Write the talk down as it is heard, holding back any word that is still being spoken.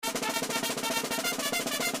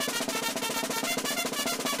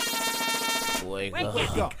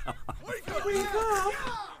Wake up.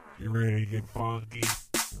 You ready to get funky?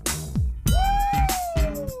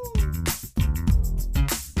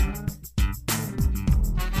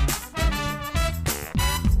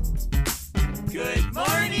 Good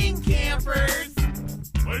morning, campers.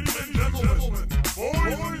 Ladies and gentlemen,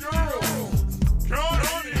 boys and girls,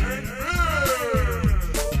 Connie and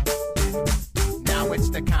Fish! Now it's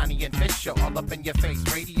the Connie and Fish show, all up in your face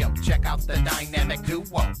radio. Check out the dynamic duo.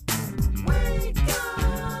 Wake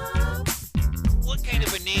up. What kind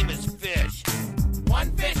of a name is Fish?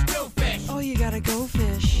 One fish, two fish. Oh, you gotta go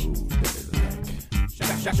fish.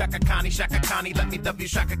 Shaka Connie, let me W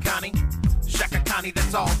Shaka Connie. Shaka Connie,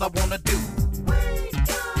 that's all I wanna do. Wake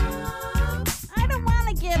up. I don't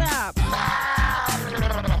wanna get up.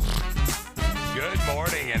 Good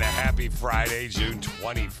morning and a happy Friday, June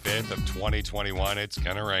 25th of 2021. It's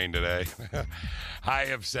going to rain today. High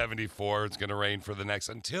of 74. It's going to rain for the next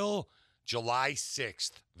until July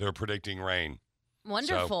 6th. They're predicting rain.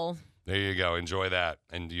 Wonderful. So, there you go. Enjoy that.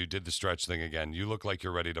 And you did the stretch thing again. You look like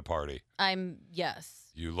you're ready to party. Yes.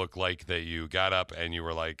 You look like that you got up and you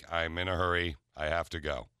were like, I'm in a hurry. I have to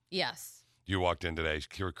go. Yes. You walked in today.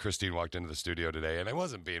 Christine walked into the studio today, and I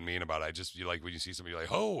wasn't being mean about it. You like when you see somebody, you're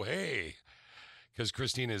like, oh, hey. Because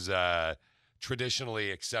Christine is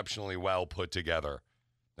traditionally exceptionally well put together.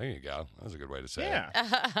 There you go. That was a good way to say it.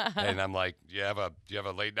 And I'm like, do you have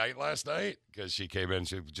a late night last night? Because she came in,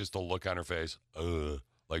 just a look on her face,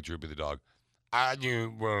 like Droopy the dog. I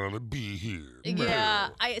didn't want to be here. Yeah,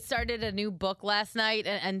 I started a new book last night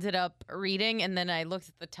and ended up reading, and then I looked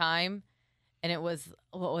at the time, and it was,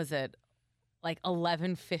 what was it, like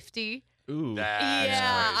 11:50? Ooh. That's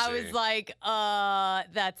Yeah, I crazy. was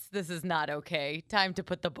like, this is not okay. Time to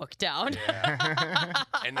put the book down. Yeah.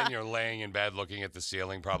 And then you're laying in bed looking at the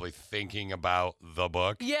ceiling, probably thinking about the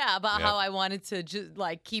book. Yeah, about Yep. how I wanted to just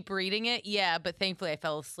keep reading it. Yeah, but thankfully I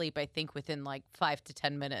fell asleep, I think, within 5 to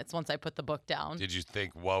 10 minutes once I put the book down. Did you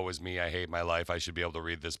think, woe is me, I hate my life, I should be able to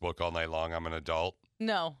read this book all night long, I'm an adult?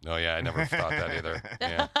 No. Oh, yeah, I never thought that either.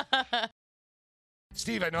 Yeah.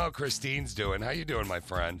 Steve, I know how Christine's doing. How you doing, my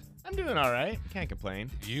friend? I'm doing all right. Can't complain.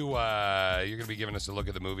 You're going to be giving us a look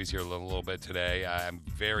at the movies here a little bit today. I'm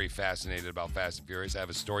very fascinated about Fast and Furious. I have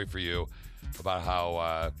a story for you about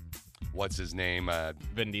how, what's his name?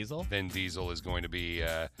 Vin Diesel? Vin Diesel is going to be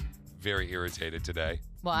very irritated today.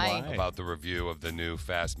 Why? Why? About the review of the new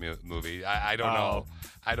Fast movie. I don't know.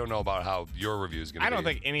 I don't know about how your review is going to be. I don't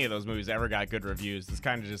think any of those movies ever got good reviews. It's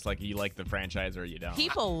kind of just like you like the franchise or you don't.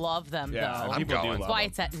 People love them, Yeah, though. I'm people do going. love That's why them.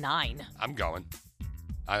 it's at 9. I'm going.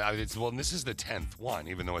 This is the 10th one,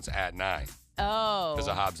 even though it's at 9. Oh. Because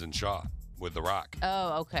of Hobbs and Shaw with The Rock.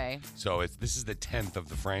 Oh, okay. So this is the 10th of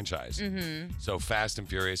the franchise. Mm-hmm. So Fast and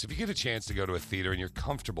Furious. If you get a chance to go to a theater and you're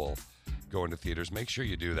comfortable going to theaters, make sure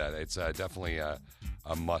you do that. It's definitely a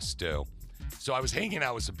must do. So I was hanging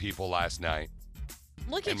out with some people last night.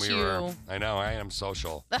 Look And at we you. were, I know, I am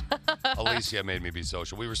social. Alicia made me be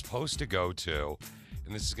social. We were supposed to go to,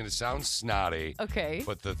 and this is going to sound snotty, Okay.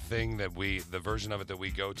 but the version of it that we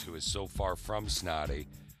go to is so far from snotty.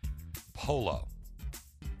 Polo.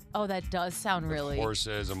 Oh, that does sound With really.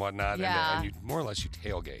 horses and whatnot. Yeah. And you more or less you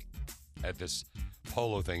tailgate at this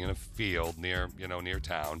polo thing in a field near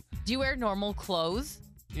town. Do you wear normal clothes?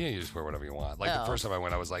 Yeah, you just wear whatever you want. Like the Oh. first time I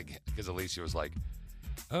went, I was like, because Alicia was like,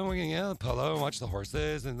 oh, we're going to polo and watch the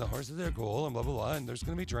horses, and the horses are cool, and blah, blah, blah, and there's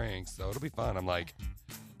going to be drinks, so it'll be fun. I'm like,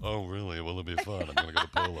 oh, really? Will it be fun? I'm going to go to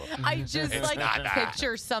polo. I just It's not that.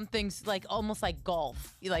 picture something almost like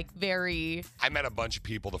golf, very. I met a bunch of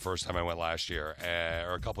people the first time I went last year,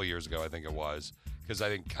 or a couple of years ago, I think it was, because I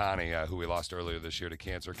think Connie, who we lost earlier this year to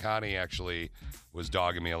cancer, Connie actually was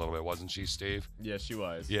dogging me a little bit, wasn't she, Steve? Yes, she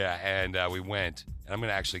was. Yeah, and we went, and I'm going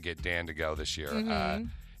to actually get Dan to go this year. Mm-hmm.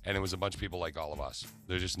 And it was a bunch of people like all of us.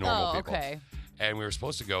 They're just normal people. Okay. And we were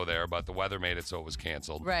supposed to go there, but the weather made it so it was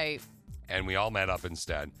canceled. Right. And we all met up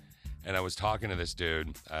instead. And I was talking to this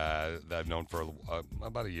dude that I've known for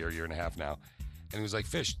about a year and a half now. And he was like,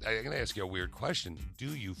 Fish, I'm going to ask you a weird question. Do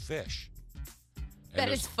you fish? And That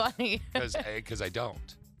is funny. Because I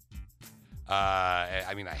don't.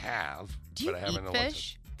 I mean, I have. Do you but I haven't eat in a long time.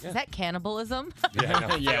 fish? Yeah. Is that cannibalism? Yeah,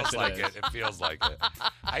 no, it Yes, feels it like is. it. It feels like it.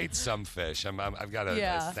 I eat some fish. I've got a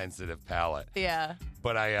Yeah. sensitive palate. Yeah.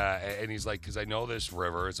 But and he's like, because I know this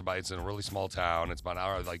river. It's in a really small town. It's about an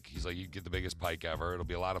hour. Like he's like, you get the biggest pike ever. It'll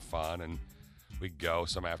be a lot of fun, and we go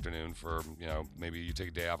some afternoon for maybe you take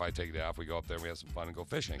a day off, I take a day off. We go up there, we have some fun and go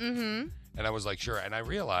fishing. Mm-hmm. And I was like, sure. And I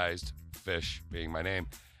realized, fish being my name,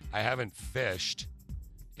 I haven't fished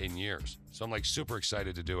in years. So I'm like super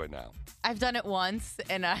excited to do it now. I've done it once,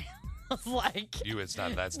 and I was like,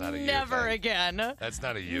 That's not a you never thing. again. That's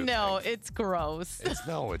not a you No, thing. it's gross. It's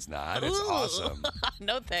not. It's Ooh. awesome.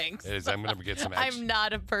 No thanks. It is. I'm gonna get some. I'm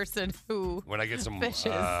not a person who. When I get some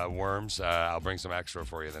fishes. worms, I'll bring some extra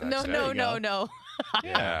for you the next day. No.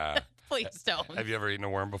 Yeah. Please don't. Have you ever eaten a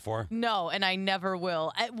worm before? No, and I never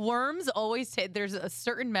will. Worms always there's a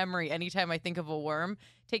certain memory anytime I think of a worm.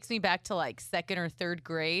 Takes me back to like 2nd or 3rd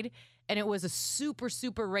grade. And it was a super,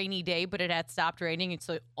 super rainy day, but it had stopped raining. And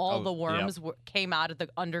so all the worms came out of the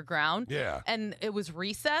underground. Yeah. And it was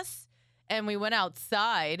recess. And we went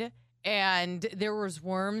outside and there was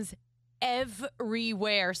worms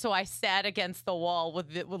everywhere. So I sat against the wall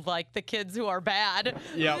with like the kids who are bad.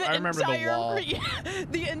 Yeah, I remember the wall.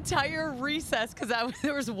 The entire recess because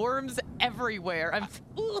there was worms everywhere.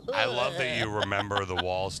 I love that you remember the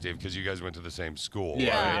wall, Steve, because you guys went to the same school.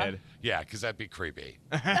 Yeah, right? we did. Yeah, because that'd be creepy.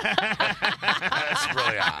 That's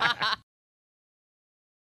really odd.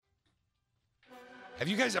 Have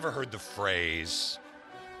you guys ever heard the phrase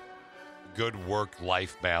good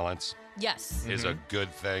work-life balance Yes. is a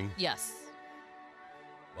good thing? Yes.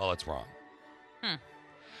 Well, it's wrong.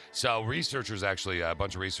 So researchers a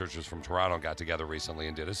bunch of researchers from Toronto got together recently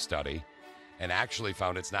and did a study and actually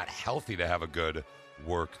found it's not healthy to have a good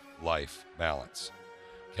work-life balance.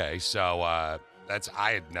 Okay, so I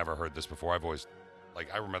had never heard this before. I've always,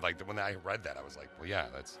 I remember, when I read that, I was like, well, yeah,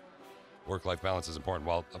 that's work-life balance is important.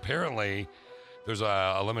 Well, apparently there's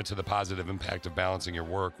a limit to the positive impact of balancing your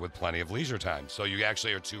work with plenty of leisure time. So you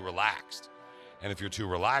actually are too relaxed. And if you're too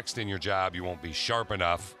relaxed in your job, you won't be sharp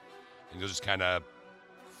enough, and you'll just kind of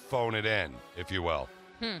phone it in, if you will.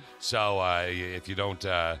 So if you don't,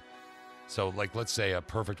 let's say a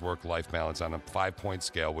perfect work-life balance on a 5-point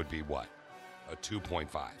scale would be what? A 2.5.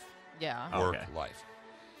 Yeah. Work-life.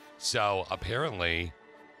 So apparently,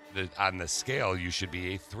 on the scale, you should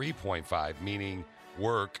be a 3.5, meaning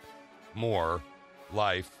work more,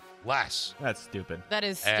 life less. That's stupid. That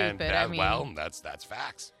is And stupid. I mean, that's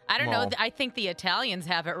facts. I don't know. Well- I think the Italians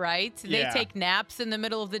have it right. They Yeah. take naps in the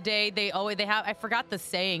middle of the day. They have. I forgot the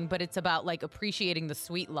saying, but it's about appreciating the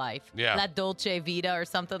sweet life. Yeah. La dolce vita or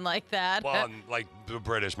something like that. Well, and, the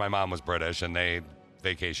British, my mom was British, and they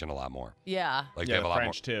vacation a lot more. yeah. They Yeah, have a lot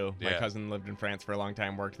French too. My Yeah. cousin lived in France for a long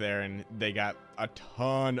time, worked there, and they got a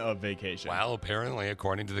ton of vacation. Well, apparently,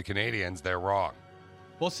 according to the Canadians, they're wrong.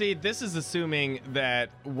 Well, see, this is assuming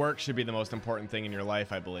that work should be the most important thing in your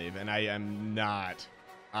life, I believe, and I am not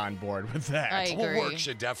on board with that. I Well, agree. work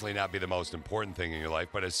should definitely not be the most important thing in your life,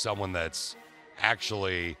 but as someone that's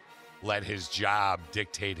actually let his job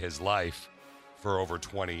dictate his life for over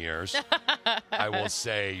 20 years, I will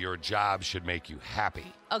say your job should make you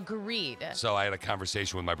happy. Agreed. So I had a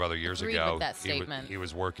conversation with my brother years Agreed ago. with that statement. He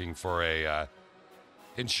was working for a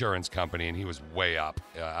insurance company, and he was way up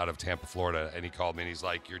out of Tampa, Florida. And he called me, and he's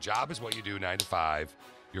like, "Your job is what you do 9 to 5.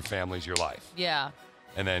 Your family's your life." Yeah.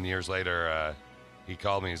 And then years later, he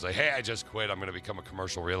called me. He's like, "Hey, I just quit. I'm going to become a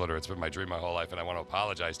commercial realtor. It's been my dream my whole life, and I want to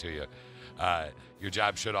apologize to you. Your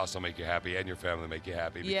job should also make you happy, and your family make you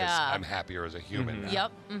happy, because Yeah. I'm happier as a human now."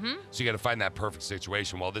 Yep. Mm-hmm. So you got to find that perfect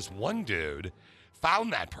situation. Well, this one dude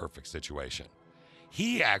found that perfect situation.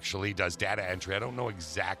 He actually does data entry. I don't know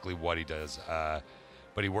exactly what he does,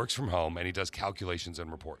 but he works from home, and he does calculations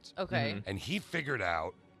and reports. Okay. And he figured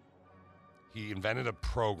out, he invented a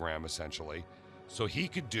program, essentially, so he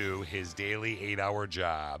could do his daily 8-hour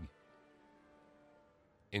job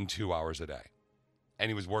in 2 hours a day. And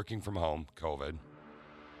he was working from home, COVID.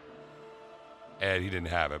 And he didn't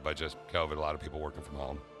have it, but just COVID, a lot of people working from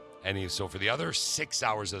home. And so for the other 6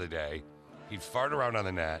 hours of the day, he'd fart around on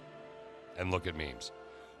the net and look at memes.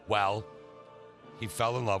 Well, he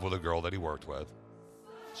fell in love with a girl that he worked with.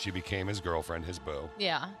 She became his girlfriend, his boo.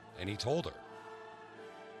 Yeah. And he told her.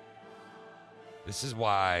 This is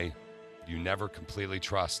why you never completely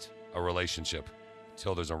trust a relationship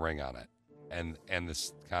till there's a ring on it. And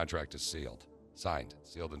this contract is signed,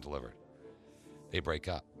 sealed and delivered. They break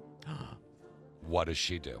up. What does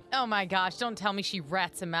she do? Oh my gosh! Don't tell me she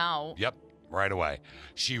rats him out. Yep, right away.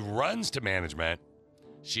 She runs to management.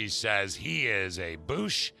 She says he is a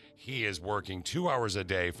boosh. He is working 2 hours a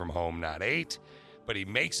day from home, not 8. But he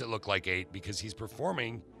makes it look like 8 because he's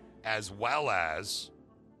performing as well as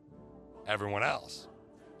everyone else.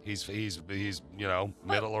 He's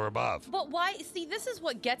middle or above. But why? See, this is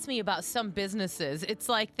what gets me about some businesses. It's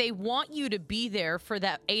like they want you to be there for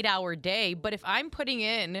that 8-hour day, but if I'm putting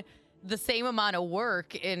in the same amount of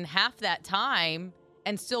work in half that time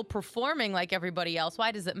and still performing like everybody else,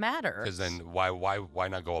 why does it matter? Because then why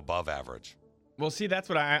not go above average? Well, see, that's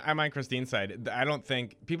what I'm on Christine's side. I don't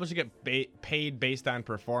think people should get paid based on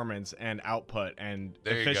performance and output and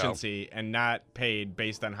There you go. efficiency and not paid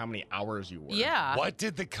based on how many hours you work. Yeah. What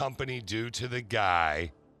did the company do to the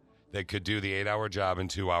guy that could do the 8-hour job in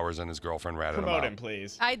 2 hours and his girlfriend ratted him Promote out? him,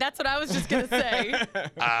 please. That's what I was just going to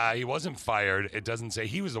say. He wasn't fired. It doesn't say.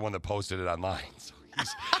 He was the one that posted it online. So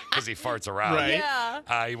because he farts around. Right.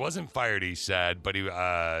 Yeah. He wasn't fired, he said, but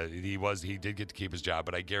he did get to keep his job.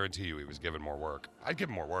 But I guarantee you, he was given more work. I'd give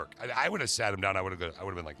him more work. I would have sat him down. I would have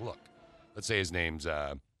been like, look, let's say his name's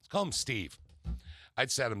let's call him Steve. I'd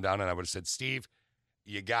sat him down and I would have said, Steve,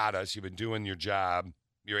 you got us. You've been doing your job,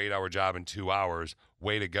 your 8-hour job in 2 hours.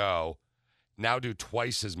 Way to go. Now do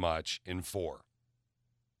twice as much in 4.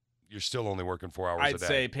 You're still only working 4 hours a I'd day.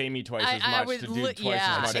 say pay me twice as I much would to do li- twice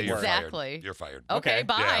yeah, as much Say you're work. exactly. fired. You're fired. Okay,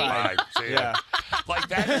 bye. Yeah, bye. See ya. Yeah. Like,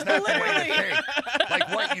 that is not the way to think.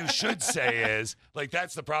 Like, what you should say is, like,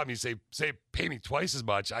 that's the problem. You say, pay me twice as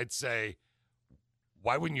much. I'd say,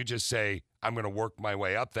 why wouldn't you just say, I'm going to work my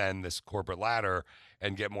way up then this corporate ladder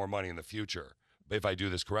and get more money in the future if I do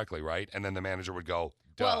this correctly, right? And then the manager would go,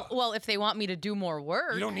 duh. Well, if they want me to do more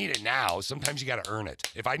work, You don't need it now. Sometimes you got to earn it.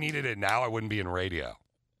 If I needed it now, I wouldn't be in radio.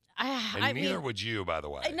 And I neither mean, would you, by the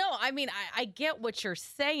way. No, I mean, I get what you're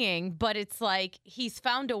saying, but it's like he's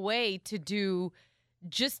found a way to do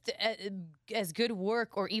just as good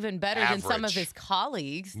work or even better than some of Average. his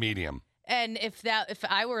colleagues. Medium. And if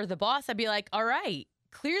I were the boss, I'd be like, all right,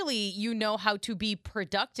 clearly you know how to be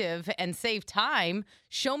productive and save time.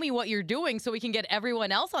 Show me what you're doing so we can get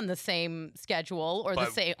everyone else on the same schedule or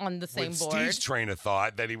But on the same With board. Steve's train of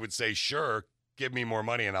thought, that he would say, sure, give me more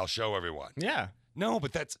money and I'll show everyone. Yeah. No,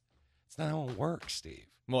 but that's not how it works, Steve.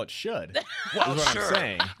 Well, it should. Well, is what sure. I'm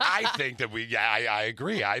saying. I think that I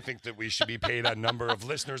agree. I think that we should be paid a number of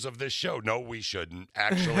listeners of this show. No, we shouldn't.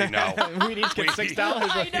 Actually, no. We'd each get We- $6.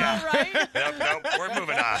 I know, right? Nope, we're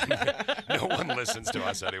moving on. No one listens to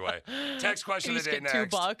us anyway. Text question of Each the day get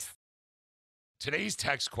next. $2. Today's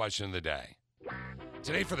text question of the day.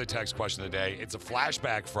 Today for the text question of the day, it's a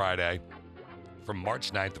Flashback Friday from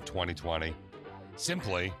March 9th of 2020.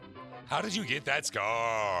 Simply, how did you get that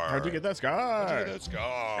scar? How'd you get that How'd scar? you get that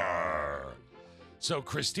scar? So,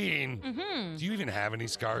 Christine, Mm-hmm. do you even have any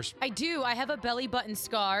scars? I do. I have a belly button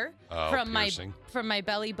scar Oh, from piercing. my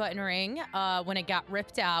belly button ring when it got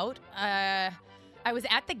ripped out. I was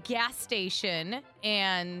at the gas station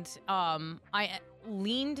and I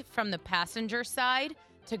leaned from the passenger side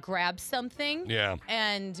to grab something. Yeah.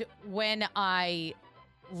 And when I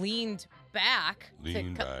leaned back,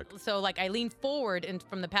 Lean back. so like I leaned forward and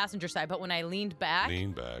from the passenger side, but when I leaned back,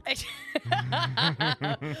 Lean back.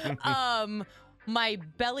 my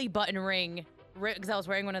belly button ring, because I was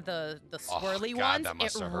wearing one of the swirly God, ones, that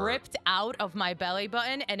must it have hurt. ripped out of my belly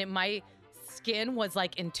button, and my skin was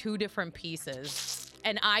like in 2 different pieces,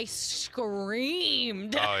 and I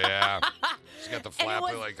screamed. Oh, yeah. She's got the And it flap,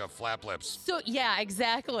 was- like a flap lips. So yeah,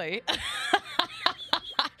 exactly.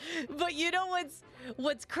 But you know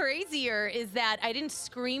what's crazier is that I didn't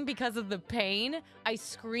scream because of the pain. I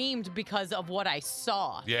screamed because of what I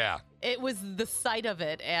saw. Yeah. It was the sight of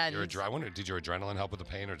it, and I wonder, did your adrenaline help with the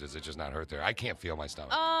pain, or does it just not hurt there? I can't feel my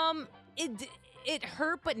stomach. it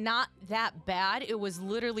hurt, but not that bad. It was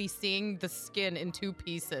literally seeing the skin in 2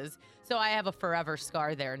 pieces. So I have a forever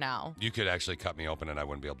scar there now. You could actually cut me open and I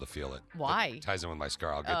wouldn't be able to feel it. Why? It ties in with my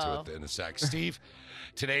scar. I'll get Oh. to it in a sec. Steve,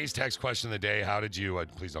 today's text question of the day, how did you,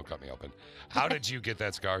 please don't cut me open. How did you get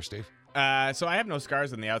that scar, Steve? So I have no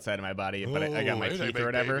scars on the outside of my body, but I got my Oh, and I teeth make or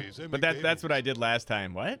whatever. babies. I But make that's what I did last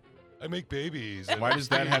time. What? I make babies. Why does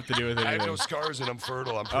that have to do with I have anything? no scars and I'm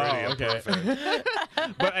fertile. I'm pretty. I'm okay.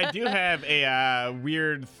 perfect. But I do have a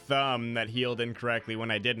weird thumb that healed incorrectly. When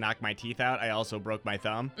I did knock my teeth out, I also broke my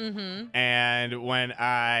thumb. Mm-hmm. And when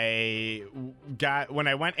I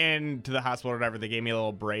went into the hospital or whatever, they gave me a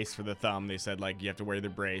little brace for the thumb. They said, like, you have to wear the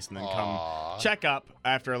brace and then Aw. come check up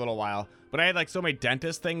after a little while. But I had like so many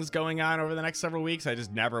dentist things going on over the next several weeks. I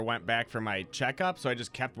just never went back for my checkup. So I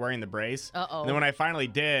just kept wearing the brace. Uh-oh. And then when I finally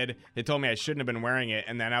did, they told me I shouldn't have been wearing it.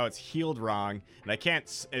 And then now it's healed wrong. And I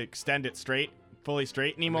can't extend it fully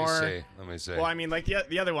straight anymore. Let me see. Well, I mean, like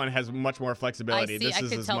the other one has much more I flexibility. see. This I is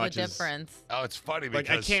could as tell the much as difference. Oh, it's funny like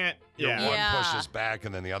because I can't. your Yeah. one Yeah. pushes back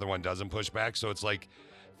and then the other one doesn't push back. So it's like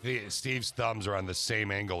Steve's thumbs are on the same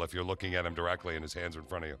angle if you're looking at him directly and his hands are in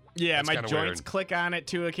front of you. Yeah, That's my kinda joints weird. click on it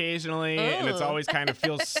too occasionally, and it's Ugh. always kind of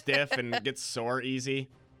feels stiff and gets sore easy.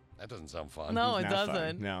 That doesn't sound fun. No, it Not fun.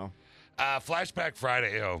 doesn't. No. Flashback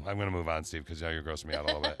Friday. Oh, I'm going to move on, Steve, because now you're grossing me out a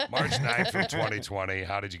little bit. March 9th from 2020.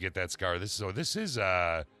 How did you get that scar? This is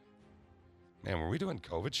man, Man, were we doing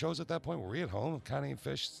COVID shows at that point? Were we at home with Connie and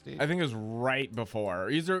Fish, Steve? I think it was right before.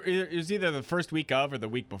 It was either the first week of or the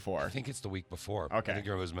week before. I think it's the week before. Okay. I think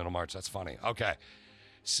it was middle March. That's funny. Okay.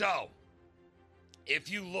 So, if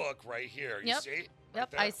you look right here, you Yep. see? Right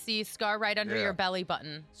Yep, there? I see scar right under Yeah. your belly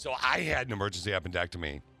button. So I had an emergency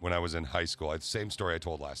appendectomy when I was in high school. It's the same story I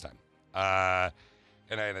told last time.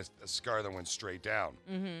 And I had a scar that went straight down.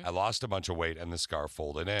 Mm-hmm. I lost a bunch of weight, and the scar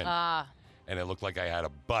folded in. And it looked like I had a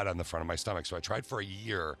butt on the front of my stomach. So I tried for a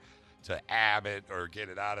year to ab it or get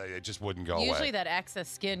it out of it. It just wouldn't go away. Usually that excess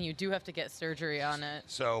skin, you do have to get surgery on it.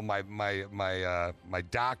 So my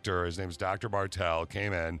doctor, his name's Dr. Bartel,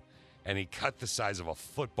 came in, and he cut the size of a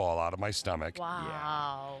football out of my stomach.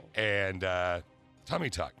 Wow. And tummy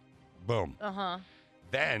tuck. Boom. Uh-huh.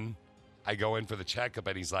 Then I go in for the checkup,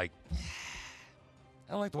 and he's like,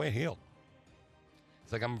 I don't like the way it healed.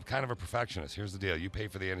 It's like, I'm kind of a perfectionist. Here's the deal. You pay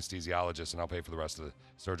for the anesthesiologist, and I'll pay for the rest of the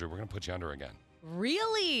surgery. We're going to put you under again.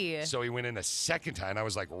 Really? So he went in a second time. I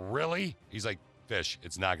was like, really? He's like, Fish,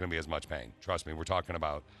 it's not going to be as much pain. Trust me, we're talking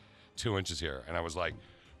about 2 inches here. And I was like,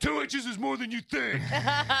 2 inches is more than you think.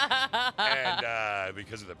 And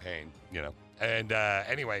because of the pain, you know. And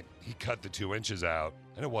anyway, he cut the 2 inches out,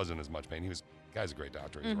 and it wasn't as much pain. Guy's a great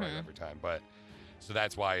doctor. He's right every time. But so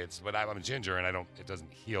that's why but I'm a ginger, and it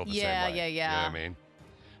doesn't heal the same way. Yeah. You know what I mean?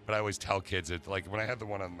 But I always tell kids, like when I had the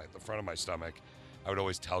one on the front of my stomach, I would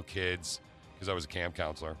always tell kids, because I was a camp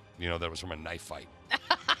counselor, that it was from a knife fight.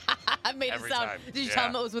 I made Every it sound. time. Did you Yeah. tell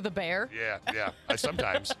him it was with a bear? Yeah.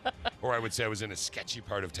 Sometimes. Or I would say I was in a sketchy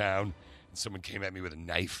part of town, and someone came at me with a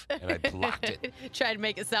knife, and I blocked it. Tried to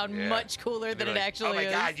make it sound Yeah. much cooler And than they're it like, actually oh my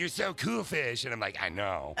is. God, you're so cool, Fish. And I'm like, I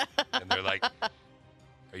know. And they're like,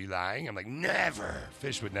 are you lying? I'm like, never.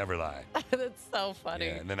 Fish would never lie. That's so funny.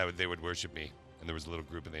 Yeah, and then they would worship me. And there was a little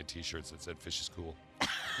group, and they had T-shirts that said, Fish is cool.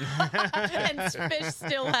 And Fish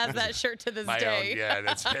still has that shirt to this My day. own, yeah.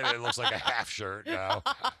 It looks like a half shirt now.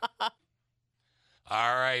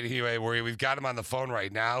 All right, anyway, we've got him on the phone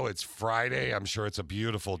right now. It's Friday. I'm sure it's a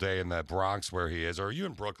beautiful day in the Bronx where he is. Or are you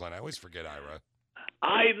in Brooklyn? I always forget, Ira.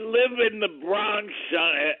 I live in the Bronx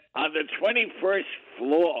on the 21st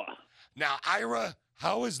floor. Now, Ira,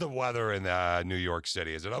 how is the weather in New York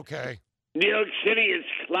City? Is it okay? New York City is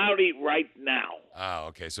cloudy right now. Oh,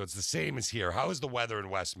 okay. So it's the same as here. How is the weather in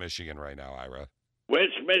West Michigan right now, Ira?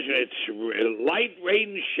 West Michigan, it's light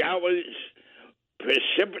rain showers,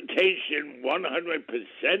 precipitation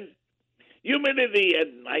 100%, humidity at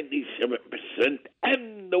 97%,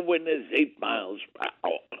 and the wind is 8 miles per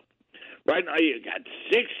hour. Right now you got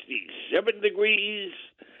 67 degrees,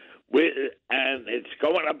 and it's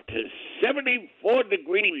going up to 74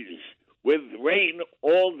 degrees with rain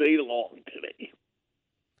all day long today.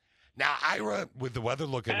 Now, Ira, with the weather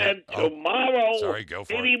looking And at... tomorrow, sorry, go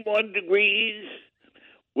for it. 81 degrees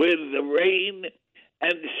with the rain,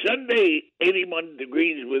 and Sunday, 81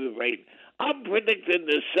 degrees with rain. I'm predicting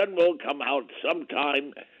the sun will come out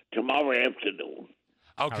sometime tomorrow afternoon.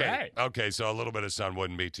 Okay, All right. okay, so a little bit of sun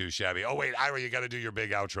wouldn't be too shabby. Oh, wait, Ira, you got to do your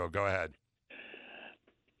big outro. Go ahead.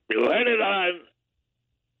 You heard it on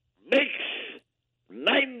Mix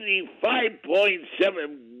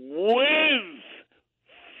 95.7 with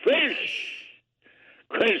Fish,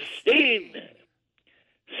 Christine,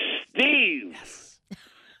 Steve,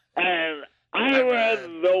 and Ira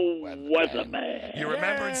the Weatherman. You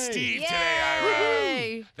remembered Steve today, Ira.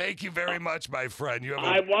 Yay! Thank you very much, my friend. You have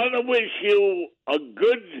I want to wish you a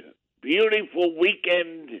good, beautiful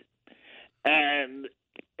weekend. And,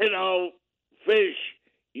 Fish,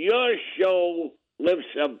 your show lifts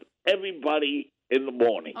up everybody in the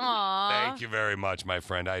morning. Aw. Thank you very much, my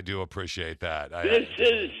friend. I do appreciate that. This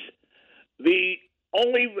is the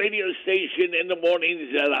only radio station in the mornings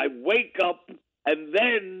that I wake up and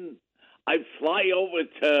then I fly over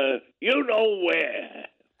to you know where.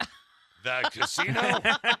 The casino?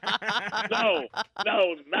 No,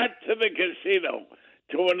 not to the casino.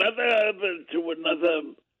 To another.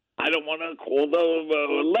 I don't want to call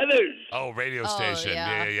the letters. Oh, radio station.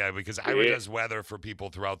 yeah. Yeah. Because Ira does weather for people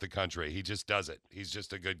throughout the country. He just does it. He's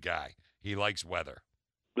just a good guy. He likes weather.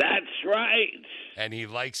 That's right. And he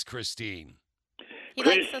likes Christine. He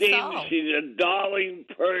likes us Christine, all. she's a darling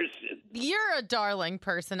person. You're a darling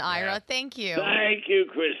person, Ira. Yeah. Thank you. Thank you,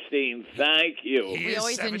 Christine. Thank you. He We is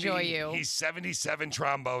always enjoy you. He's 77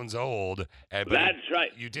 trombones old. But That's right.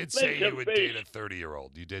 You did say Listen, you would Fish. date a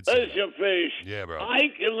 30-year-old. You did say that. Listen, Fish. Yeah, bro. I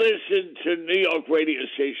can listen to New York radio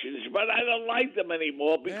stations, but I don't like them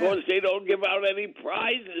anymore because they don't give out any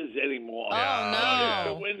prizes anymore. Oh, Yeah.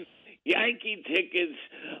 no. To win Yankee tickets,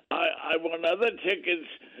 I won other tickets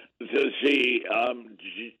to see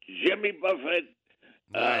Jimmy Buffett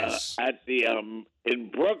Nice. at the in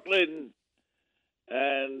Brooklyn.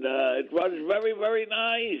 and it was very, very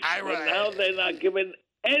nice. Ira, And now they're not giving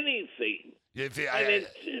anything.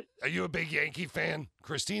 Are you a big Yankee fan?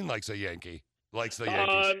 Christine likes a Yankee. Likes the Uh,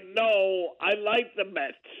 Yankees. no, I like the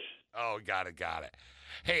Mets. Oh, got it.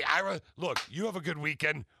 Hey, Ira, look, you have a good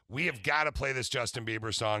weekend. We have got to play this Justin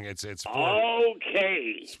Bieber song. It's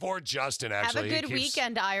Okay. for Justin, Have actually. a He good keeps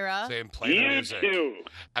weekend, Ira. saying play the You music. too.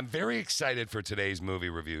 I'm very excited for today's movie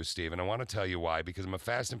review, Steve, and I want to tell you why, because I'm a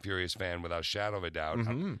Fast and Furious fan without a shadow of a doubt.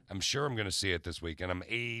 I'm sure I'm going to see it this week, and I'm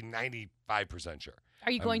 95% sure.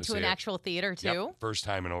 Are you I'm going gonna to see an it. actual theater too? Yep, first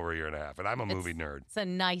time in over a year and a half, and I'm a movie nerd. It's a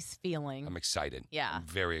nice feeling. I'm excited. Yeah. I'm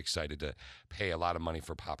very excited to pay a lot of money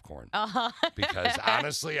for popcorn. Uh-huh. Because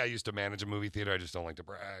honestly, I used to manage a movie theater. I just don't like to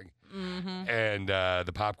brag. Mm-hmm. And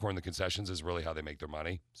the popcorn, the concessions is really how they make their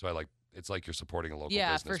money. So it's like you're supporting a local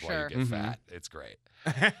Yeah, business for while sure. you get fat. It's great.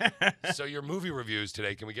 So your movie reviews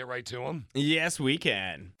today, can we get right to them? Yes, we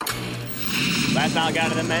can. Let's all go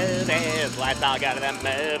to the movies. Let's all go to the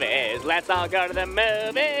movies. Let's all go to the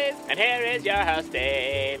movies. And here is your host,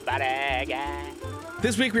 Steve Bodega.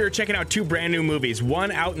 This week we were checking out two brand new movies, one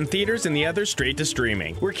out in theaters and the other straight to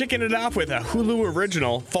streaming. We're kicking it off with a Hulu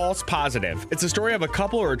original, False Positive. It's a story of a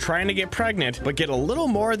couple who are trying to get pregnant, but get a little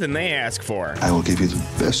more than they ask for. I will give you the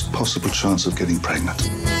best possible chance of getting pregnant.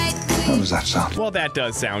 How does that sound? Well, that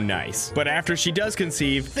does sound nice. But after she does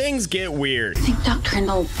conceive, things get weird. I think Dr.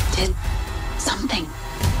 Hindle did something.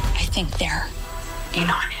 I think they're in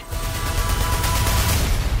on it.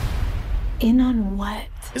 In on what?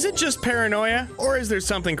 Is it just paranoia, or is there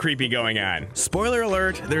something creepy going on? Spoiler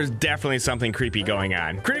alert, there's definitely something creepy going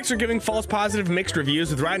on. Critics are giving False Positive mixed reviews,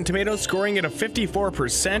 with Rotten Tomatoes scoring it a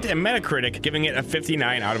 54% and Metacritic giving it a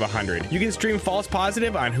 59 out of 100. You can stream False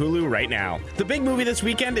Positive on Hulu right now. The big movie this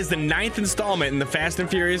weekend is the 9th installment in the Fast and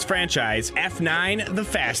Furious franchise, F9: The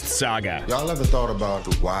Fast Saga. Y'all ever thought about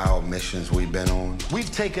the wild missions we've been on? We've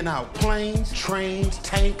taken out planes, trains,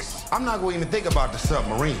 tanks. I'm not going to even think about the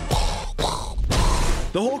submarine.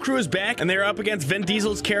 The whole crew is back, and they're up against Vin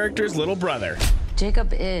Diesel's character's little brother.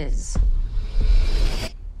 Jacob is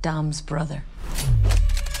Dom's brother.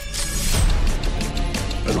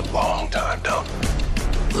 Been a long time, Dom.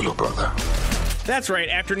 Little brother. That's right,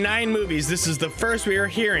 after 9 movies, this is the first we are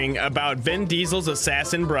hearing about Vin Diesel's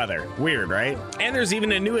assassin brother. Weird, right? And there's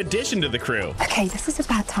even a new addition to the crew. Okay, this is a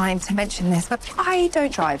bad time to mention this, but I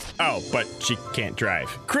don't drive. Oh, but she can't drive.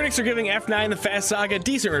 Critics are giving F9: The Fast Saga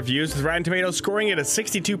decent reviews, with Rotten Tomatoes scoring it a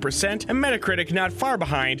 62% and Metacritic not far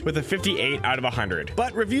behind with a 58 out of 100.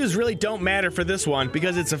 But reviews really don't matter for this one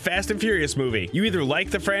because it's a Fast and Furious movie. You either like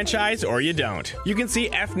the franchise or you don't. You can see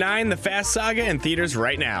F9: The Fast Saga in theaters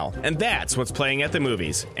right now. And that's what's playing at the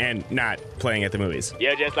movies. And not playing at the movies.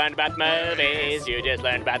 You just learned about the movies. You just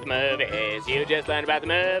learned about the movies. You just learned about the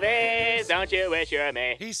movies. Don't you wish you were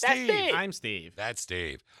me? He's That's Steve. I'm Steve. That's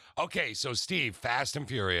Steve. Okay, so Steve, Fast and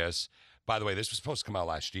Furious. By the way, this was supposed to come out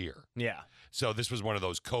last year. Yeah. So this was one of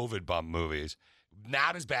those COVID bump movies.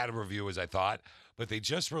 Not as bad a review as I thought, but they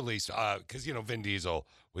just released, because, Vin Diesel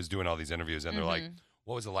was doing all these interviews, and they're like,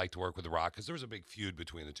 what was it like to work with The Rock? Because there was a big feud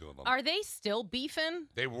between the two of them. Are they still beefing?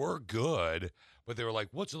 They were good, but they were like,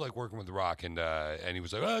 what's it like working with The Rock? And he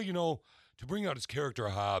was like, to bring out his character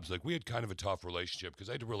Hobbs, like we had kind of a tough relationship because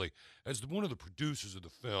I had to really, as one of the producers of the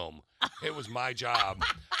film, it was my job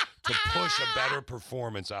to push a better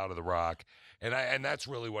performance out of The Rock. And that's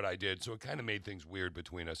really what I did. So it kind of made things weird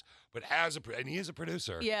between us. But and he is a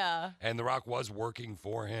producer. Yeah. And The Rock was working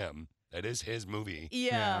for him. That is his movie.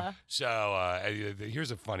 Yeah. So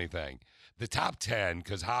here's a funny thing. The top 10,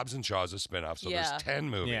 because Hobbs and Shaw is a spinoff, so Yeah. there's 10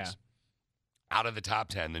 movies. Yeah. Out of the top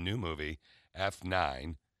 10, the new movie,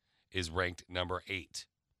 F9, is ranked number 8.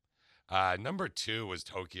 Number 2 was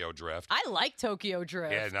Tokyo Drift. I like Tokyo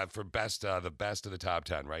Drift. Yeah, not for the best of the top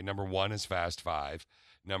 10, right? Number 1 is Fast 5.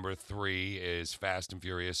 Number 3 is Fast and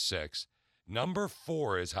Furious 6. Number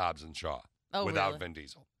 4 is Hobbs and Shaw without really? Vin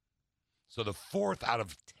Diesel. So the 4th out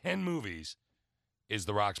of 10 movies is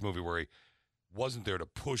The Rock's movie where he wasn't there to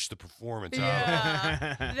push the performance out.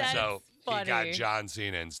 Yeah, that's So funny. he got John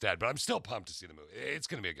Cena instead. But I'm still pumped to see the movie. It's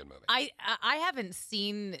going to be a good movie. I haven't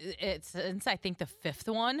seen it since I think the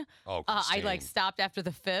 5th one. Oh, I Christine. stopped after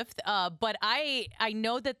the 5th. But I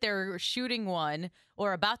know that they're shooting one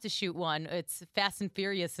or about to shoot one. It's Fast and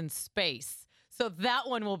Furious in space. So that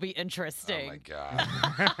one will be interesting. Oh, my God.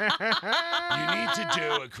 You need to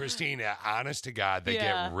do it, Christine. Honest to God, they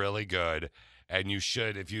get really good. And you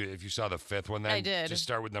should, if you saw the 5th one, then I did. just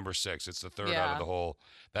start with number 6. It's the 3rd out of the whole.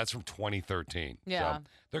 That's from 2013. Yeah. So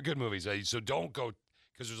they're good movies. So don't go,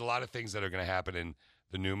 because there's a lot of things that are going to happen in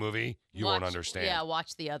the new movie you won't understand. Yeah,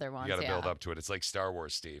 watch the other ones. You got to build up to it. It's like Star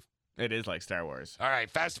Wars, Steve. It is like Star Wars. All right,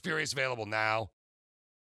 Fast and Furious available now.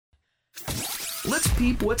 Let's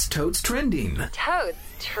peep what's totes trending. Totes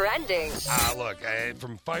trending. Look,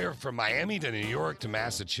 from Miami to New York to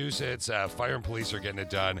Massachusetts, fire and police are getting it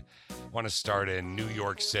done. Want to start in New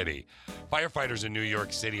York City. Firefighters in New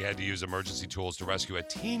York City had to use emergency tools to rescue a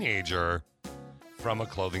teenager from a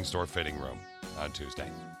clothing store fitting room on Tuesday.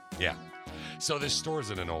 Yeah. So this store is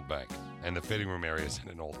in an old bank, and the fitting room area is in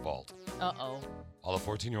an old vault. Uh-oh. While the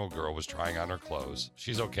 14-year-old girl was trying on her clothes,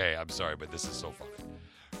 she's okay, I'm sorry, but this is so funny.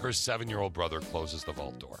 Her 7-year-old brother closes the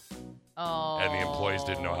vault door. Oh. And the employees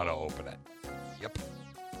didn't know how to open it. Yep.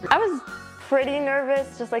 I was pretty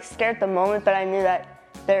nervous, just like scared at the moment, but I knew that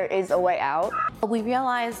there is a way out. We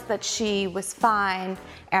realized that she was fine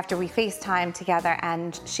after we FaceTimed together,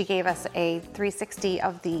 and she gave us a 360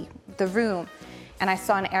 of the room. And I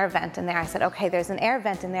saw an air vent in there. I said, okay, there's an air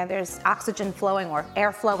vent in there. There's oxygen flowing or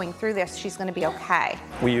air flowing through this. She's going to be okay.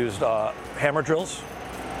 We used hammer drills.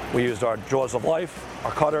 We used our jaws of life,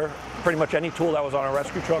 our cutter, pretty much any tool that was on our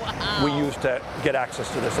rescue truck, we used to get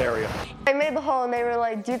access to this area. I made the hole and they were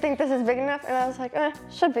like, do you think this is big enough? And I was like,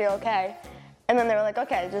 should be okay. And then they were like,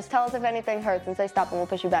 okay, just tell us if anything hurts and say stop and we'll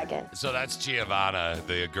push you back in. So that's Giovanna,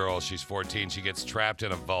 the girl. She's 14. She gets trapped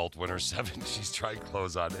in a vault when her 7, she's trying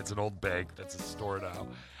clothes on. It's an old bank that's a store now.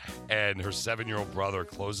 And her 7-year-old brother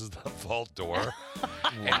closes the vault door.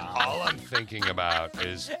 And all I'm thinking about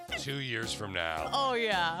is 2 years from now. Oh,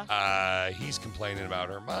 yeah. He's complaining about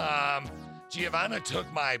her mom. Giovanna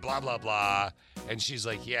took my blah, blah, blah. And she's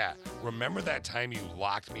like, yeah, remember that time you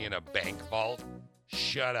locked me in a bank vault?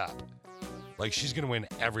 Shut up. Like, she's going to win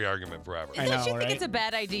every argument forever. Don't you think it's a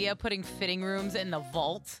bad idea putting fitting rooms in the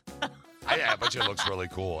vault? I bet you it looks really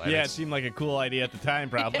cool. And yeah, it seemed like a cool idea at the time,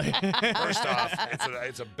 probably. First off,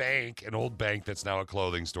 it's a bank, an old bank that's now a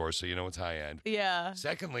clothing store, so you know it's high end. Yeah.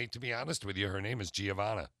 Secondly, to be honest with you, her name is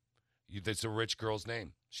Giovanna. That's a rich girl's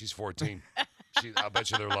name. She's 14. I'll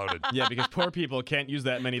bet you they're loaded. Yeah, because poor people can't use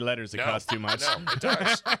that many letters. It costs too much. No, it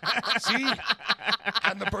does. See?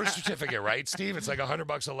 On the birth certificate, right, Steve? It's like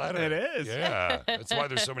 $100 a letter. It is. Yeah. That's why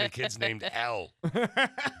there's so many kids named L.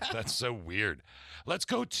 That's so weird. Let's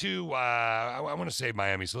go to, I want to say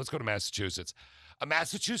Miami, so let's go to Massachusetts. A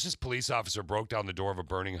Massachusetts police officer broke down the door of a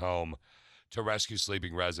burning home to rescue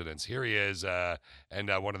sleeping residents. Here he is,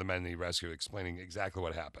 and one of the men he rescued explaining exactly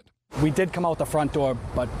what happened. We did come out the front door,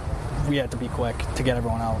 but we had to be quick to get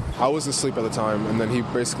everyone out. I was asleep at the time, and then he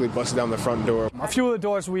basically busted down the front door. A few of the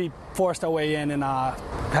doors we forced our way in and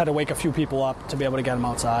had to wake a few people up to be able to get them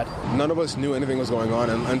outside. None of us knew anything was going on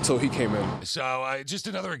until he came in. So just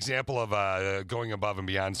another example of going above and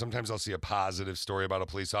beyond. Sometimes I'll see a positive story about a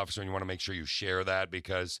police officer, and you want to make sure you share that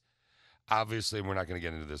because obviously we're not going to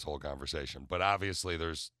get into this whole conversation, but obviously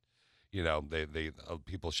there's, you know,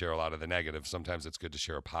 people share a lot of the negative. Sometimes it's good to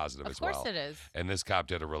share a positive as well. Of course it is. And this cop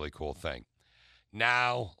did a really cool thing.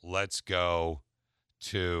 Now let's go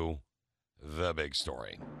to the big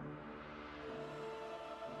story.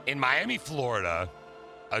 In Miami, Florida,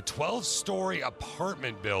 a 12-story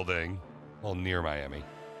apartment building, well, near Miami,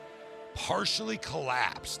 partially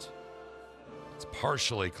collapsed. It's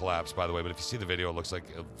partially collapsed, by the way, but if you see the video, it looks like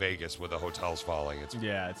Vegas with the hotels falling. It's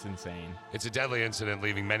insane. It's a deadly incident,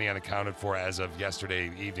 leaving many unaccounted for as of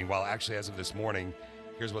yesterday evening. Well, actually, as of this morning,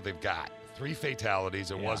 here's what they've got. 3 fatalities.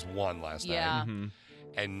 It was 1 last night. Mm-hmm.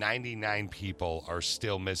 And 99 people are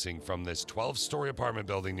still missing from this 12-story apartment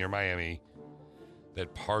building near Miami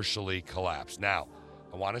that partially collapsed. Now,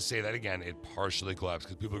 I want to say that again. It partially collapsed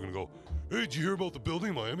because people are going to go, hey, did you hear about the building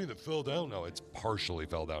in Miami that fell down? No, it's partially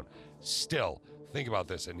fell down. Still, think about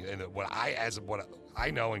this. And what I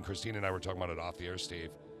know, and Christine and I were talking about it off the air, Steve,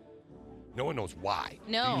 no one knows why.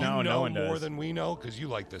 No. Do you know no one more does. than we know? Because you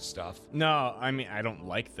like this stuff. No, I mean, I don't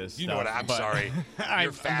like this You stuff. know what? I'm but sorry. I'm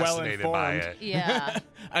You're fascinated by it. Yeah.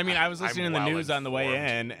 I mean, I was listening to the news on the way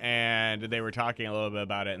well-informed. in, and they were talking a little bit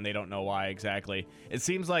about it, and they don't know why exactly. It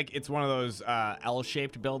seems like it's one of those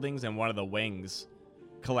L-shaped buildings, and one of the wings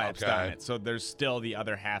collapsed on it. So there's still the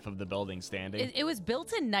other half of the building standing. It was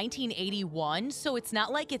built in 1981, so it's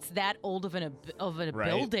not like it's that old of a Right.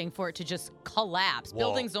 building for it to just collapse. Well,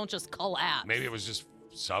 Buildings don't just collapse. Maybe it was just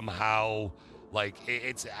somehow like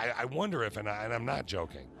it's. I wonder if, and I'm not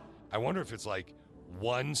joking. I wonder if it's like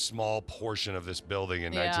one small portion of this building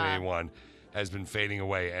in 1981 has been fading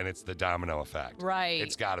away, and it's the domino effect. Right.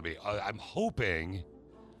 It's got to be. I'm hoping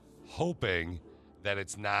that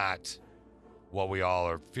it's not what we all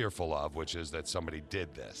are fearful of, which is that somebody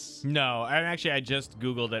did this. No, and actually I just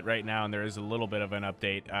Googled it right now, and there is a little bit of an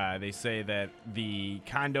update. They say that the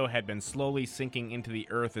condo had been slowly sinking into the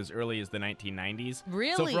earth as early as the 1990s.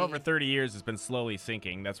 Really? So for over 30 years, it's been slowly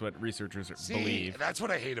sinking. That's what researchers believe. That's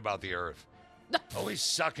what I hate about the earth. Always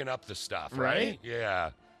sucking up the stuff, Right?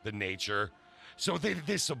 Yeah, the nature. So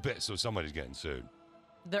so somebody's getting sued.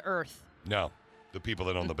 The Earth. No, the people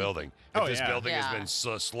that own the building. Oh, If this yeah. building has Yeah. been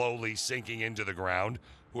slowly sinking into the ground,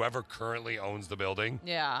 whoever currently owns the building,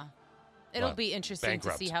 Yeah. It'll Well, be interesting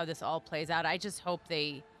bankrupt. to see how this all plays out. I just hope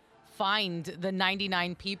they find the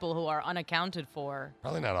 99 people who are unaccounted for.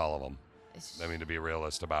 probably not all of them. I mean, to be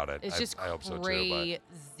realist about it, It's just I hope so too.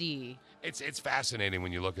 crazy. But it's fascinating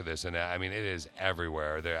when you look at this, and I mean, it is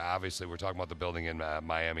everywhere. There, obviously, we're talking about the building in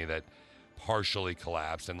Miami that partially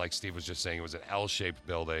collapsed, and like Steve was just saying, it was an L-shaped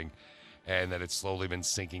building, and that it's slowly been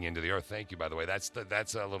sinking into the earth. Thank you, by the way. That's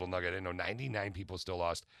a little nugget. I didn't know 99 people still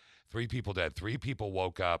lost, 3 people dead, 3 people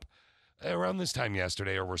woke up around this time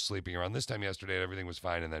yesterday, or were sleeping around this time yesterday, and everything was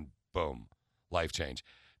fine, and then boom, life change.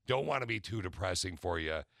 Don't want to be too depressing for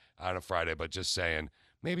you on a Friday, but just saying,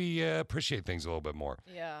 maybe appreciate things a little bit more.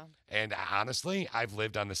 Yeah. And honestly, I've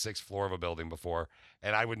lived on the 6th floor of a building before,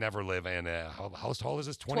 and I would never live in a, how tall is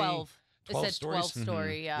this? 12. It 12 said stories? 12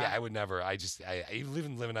 story, yeah. Yeah, I would never. I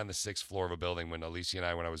even living on the 6th floor of a building when Alicia and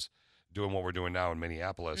I, when I was doing what we're doing now in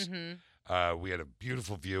Minneapolis, we had a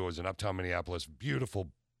beautiful view. It was in uptown Minneapolis, beautiful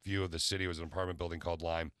view of the city. It was an apartment building called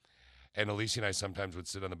Lime. And Alicia and I sometimes would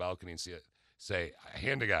sit on the balcony and say,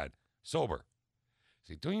 hand to God, sober.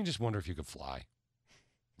 Say, don't you just wonder if you could fly?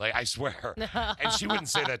 Like, I swear. And she wouldn't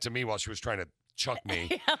say that to me while she was trying to chuck me.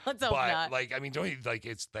 Yeah, let's hope but not. like, I mean, don't you like?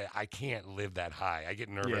 It's that I can't live that high. I get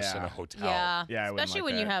nervous in a hotel. Yeah. Yeah, I wouldn't Especially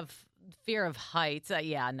like when you that. have fear of heights.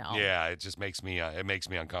 Yeah, no. Yeah, it just makes me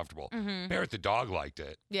uncomfortable. Mhm. Barrett the dog liked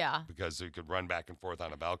it. Yeah. Because he could run back and forth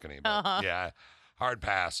on a balcony. But Uh-huh. yeah, hard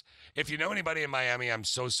pass. If you know anybody in Miami, I'm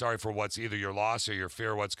so sorry for what's either your loss or your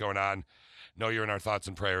fear of what's going on. Know you're in our thoughts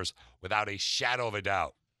and prayers without a shadow of a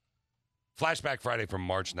doubt. Flashback Friday from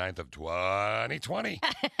March 9th of 2020.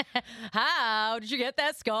 How did you get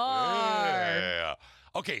that scar? Yeah.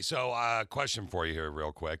 Okay, so question for you here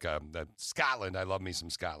real quick. Scotland, I love me some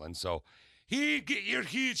Scotland. So he'd get your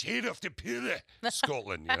huge head off the pillow.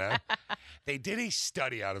 Scotland, you know? They did a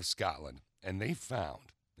study out of Scotland, and they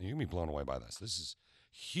found, and you're going to be blown away by this. This is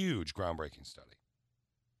huge, groundbreaking study.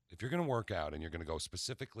 If you're going to work out and you're going to go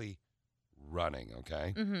specifically running,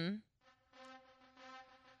 okay? Mm-hmm.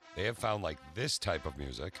 They have found like this type of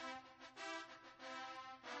music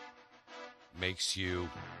makes you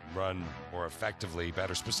run more effectively,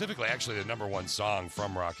 better. Specifically, actually, the number one song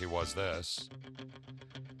from Rocky was this.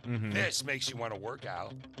 Mhm. This makes you want to work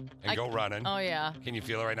out and go running. Oh, yeah. Can you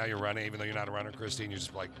feel it right now? You're running, even though you're not a runner, Christine. You're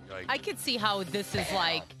just like I could see how this is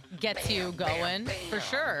like gets you going for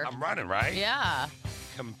sure. I'm running, right? Yeah.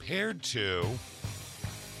 Compared to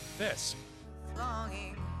this.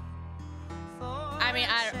 I mean,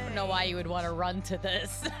 I don't know why you would want to run to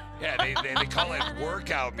this. Yeah, they call it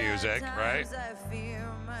workout music, right?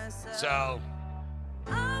 So,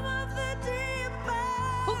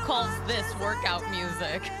 Who calls this workout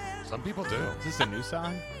music? some people do. Is this a new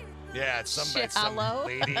song? Yeah, it's some Shallow?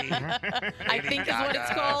 lady. I think is what it's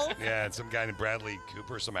Gaga. called. Yeah, it's some guy named Bradley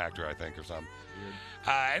Cooper, some actor, I think, or something.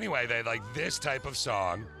 Anyway, they like this type of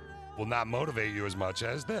song will not motivate you as much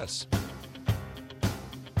as this.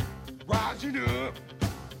 Rising up,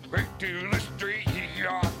 right to the street.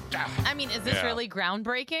 I mean, is this Yeah. really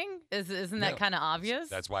groundbreaking? Isn't that No. kind of obvious?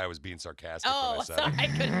 That's why I was being sarcastic Oh, when I said sorry, I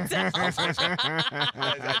couldn't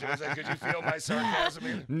tell. Could you feel my sarcasm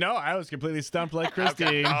here? No, I was completely stumped like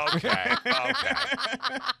Christine. Okay.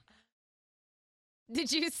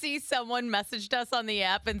 Did you see someone messaged us on the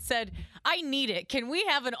app and said, I need it. Can we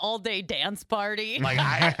have an all-day dance party? Like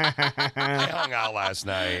I hung out last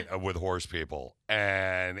night with horse people,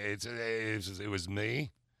 and it was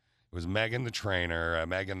me, it was Megan the trainer,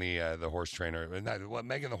 Megan the horse trainer,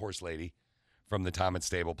 Megan the horse lady from the Tom and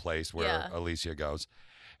Stable place where Alicia goes,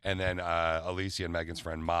 and then Alicia and Megan's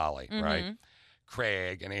friend Molly, right?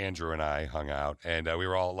 Craig and Andrew and I hung out, and we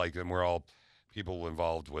were all we're all people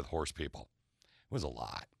involved with horse people. It was a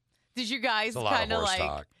lot. Did you guys It's a lot of kind of horse like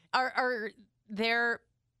talk. are their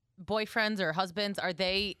boyfriends or husbands, are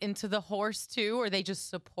they into the horse too, or they just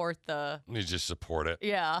support the You just support it.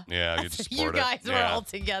 Yeah. Yeah, you just You support it. guys are Yeah. all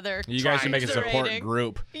together. You guys should make a support Commiserating.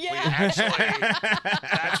 group. Yeah.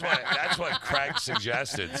 That's what Craig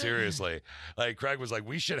suggested. Seriously, like Craig was like,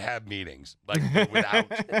 we should have meetings, like without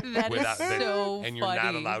That is so and you're not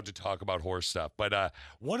funny. allowed to talk about horse stuff. But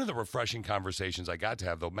one of the refreshing conversations I got to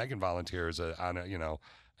have, though, Megan volunteers on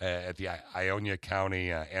at the Ionia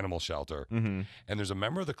County Animal Shelter, Mhm. and there's a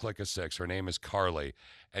member of the Clique of Six. Her name is Carly,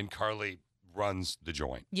 and Carly runs the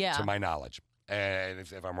joint, Yeah. to my knowledge. And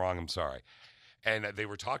if I'm wrong, I'm sorry. And they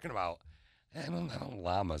were talking about I don't know,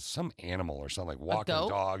 llamas, some animal or something, like walking goat?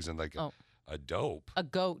 dogs and like Oh. a dope. A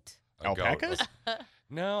goat. A goat. Alpacas?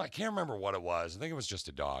 No, I can't remember what it was. I think it was just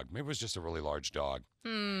a dog. Maybe it was just a really large dog.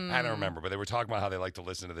 I don't remember, but they were talking about how they like to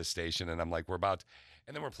listen to this station, and I'm like, and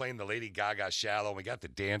then we're playing the Lady Gaga Shallow, and we got the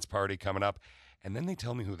dance party coming up, and then they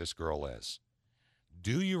tell me who this girl is.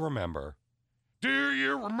 Do you remember?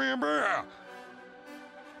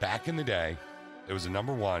 Back in the day, it was a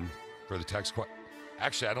number one for the text.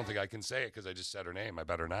 Actually, I don't think I can say it because I just said her name. I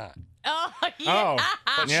better not. Oh, yeah.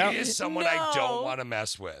 But she is someone I don't want to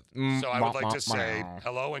mess with. So I would like to say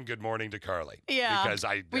hello and good morning to Carly. Yeah. Because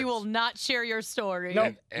we will not share your story.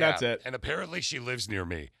 Nope, that's it. And apparently she lives near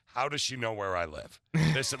me. How does she know where I live?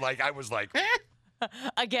 This I was like...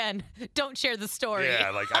 Again, don't share the story.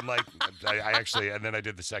 Yeah, I actually, and then I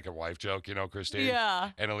did the second wife joke, Christine?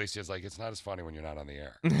 Yeah. And Alicia's like, it's not as funny when you're not on the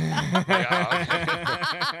air.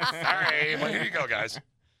 Sorry, well, here you go, guys.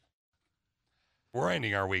 We're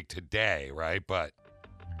ending our week today, right? But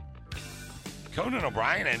Conan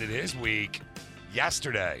O'Brien ended his week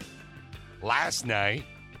yesterday. Last night,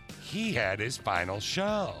 he had his final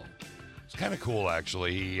show. It's kind of cool,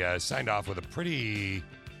 actually. He signed off with a pretty...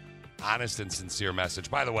 honest and sincere message.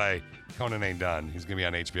 By the way, Conan ain't done. He's going to be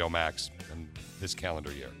on HBO Max in this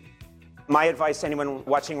calendar year. My advice to anyone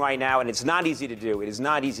watching right now, and it's not easy to do. It is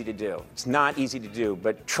not easy to do. It's not easy to do,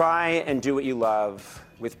 but try and do what you love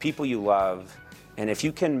with people you love. And if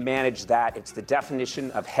you can manage that, it's the definition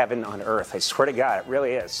of heaven on earth. I swear to God, it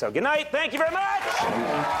really is. So good night. Thank you very much.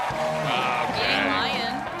 Okay.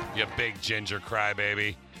 Lion. You big ginger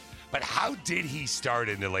crybaby. But how did he start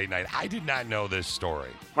into late night? I did not know this story.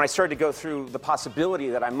 When I started to go through the possibility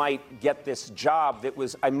that I might get this job that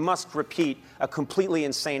was, I must repeat, a completely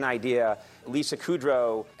insane idea, Lisa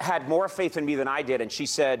Kudrow had more faith in me than I did, and she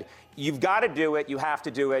said, you've got to do it, you have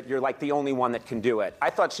to do it, you're like the only one that can do it. I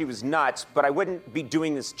thought she was nuts, but I wouldn't be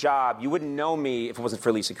doing this job. You wouldn't know me if it wasn't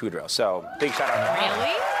for Lisa Kudrow, so big shout out.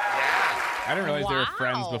 Really? Yeah. I didn't realize they were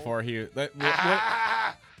friends before he...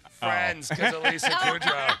 Friends, because of Lisa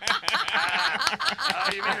Kudrow.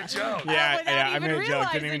 You made a joke. I made a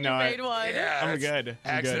joke. Didn't even know it. Yeah, I'm good.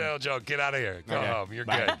 Accidental joke. Get out of here. Go home. You're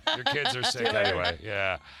good. Your kids are sick anyway.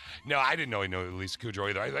 Yeah. No, I didn't know he knew Lisa Kudrow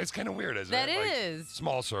either. It's kind of weird, isn't it? That is.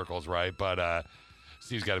 Small circles, right? But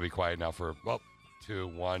Steve's got to be quiet now for, 2,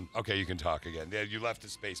 1. Okay, you can talk again. Yeah, you left the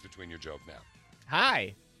space between your joke now.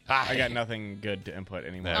 Hi. I got nothing good to input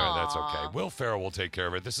anymore. No, that's okay. Will Ferrell will take care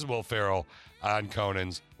of it. This is Will Ferrell on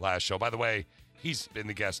Conan's last show. By the way, he's been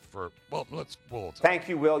the guest for, we'll talk. Thank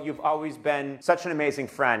you, Will. You've always been such an amazing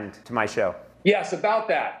friend to my show. Yes, about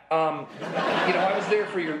that. I was there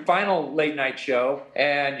for your final late night show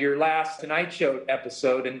and your last Tonight Show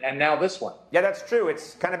episode and now this one. Yeah, that's true.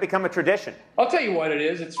 It's kind of become a tradition. I'll tell you what it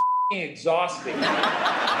is. It's exhausting.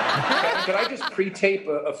 Could I just pre-tape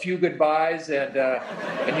a few goodbyes and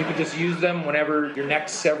you can just use them whenever your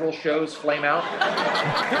next several shows flame out?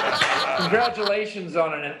 Congratulations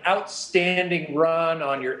on an outstanding run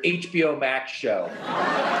on your HBO Max show.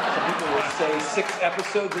 Some people will say 6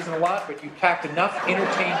 episodes isn't a lot, but you packed enough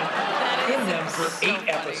entertainment in them for 8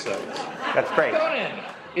 episodes. That's great. Conan,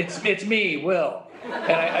 it's me, Will.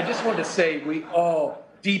 And I just wanted to say we all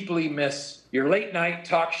deeply miss your late night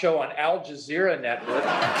talk show on Al Jazeera Network.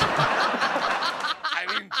 I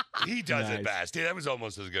mean, he does it best. Yeah, that was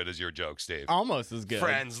almost as good as your joke, Steve. Almost as good.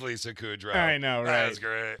 Friends, Lisa Kudrow. I know, right? That's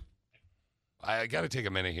great. I got to take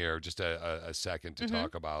a minute here, just a second, to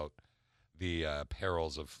talk about the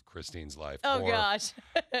perils of Christine's life. Oh, gosh.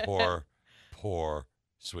 poor,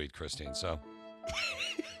 sweet Christine. So,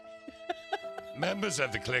 members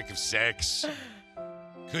of the Clique of Sex,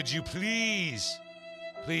 could you please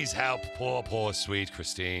help poor, sweet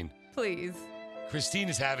Christine? Please. Christine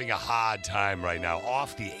is having a hard time right now,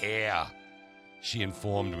 off the air. She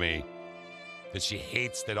informed me that she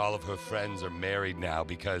hates that all of her friends are married now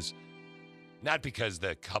not because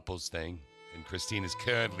the couples thing, and Christine is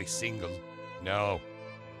currently single. No.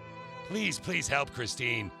 Please help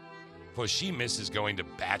Christine, for she misses going to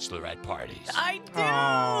bachelorette parties. I do.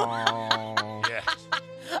 Oh. Yeah.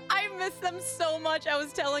 I miss them so much. I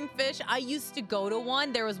was telling Fish, I used to go to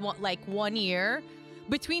one. There was one year,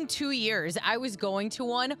 between 2 years, I was going to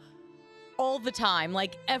one all the time.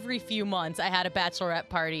 Like every few months, I had a bachelorette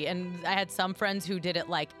party, and I had some friends who did it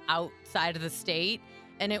outside of the state,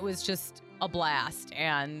 and it was just a blast.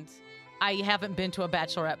 And I haven't been to a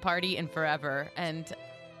bachelorette party in forever, and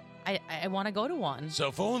I want to go to one.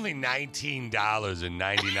 So for only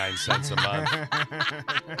 $19.99 a month,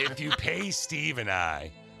 if you pay Steve and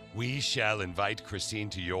I, we shall invite Christine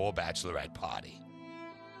to your bachelorette party.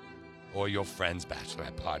 Or your friend's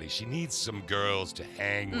bachelorette party. She needs some girls to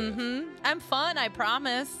hang with. I'm fun, I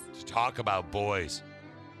promise. To talk about boys.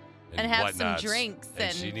 And have some whatnots. drinks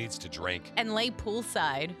And she needs to drink. and lay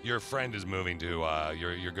poolside. Your friend is moving to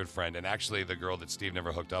your good friend, and actually the girl that Steve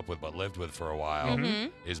never hooked up with but lived with for a while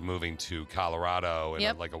Mhm. is moving to Colorado in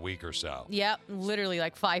Yep. like a week or so. Yep, literally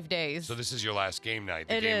like 5 days. So this is your last game night,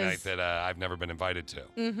 the It game is. night that I've never been invited to.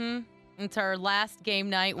 Mm-hmm. It's our last game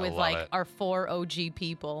night with love like it. our 4 OG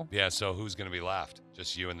people. Yeah, so who's going to be left?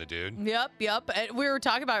 Just you and the dude? Yep. And we were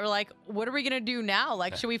talking about it. We're like, what are we going to do now?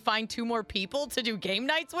 Like, should we find 2 more people to do game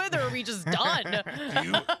nights with, or are we just done?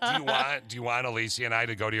 Do you want Alicia and I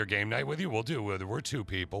to go to your game night with you? We'll do it. We're 2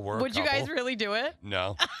 people. We're a Would you guys couple. really do it?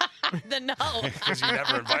 No, Then no. because you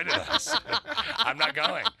never invited us. I'm not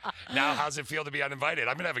going. Now, how's it feel to be uninvited?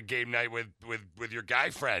 I'm going to have a game night with your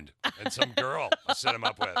guy friend and some girl I'll set him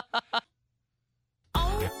up with.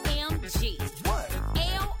 OMG. What?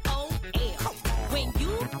 LOL. When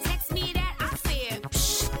you text me that, I said,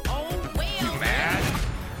 oh well. Mad?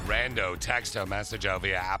 Rando, texto, messaggio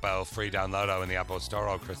via Apple, free downloado in the Apple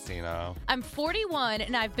Store, Christina. I'm 41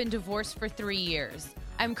 and I've been divorced for 3 years.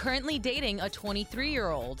 I'm currently dating a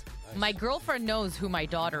 23-year-old. My girlfriend knows who my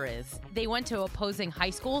daughter is. They went to opposing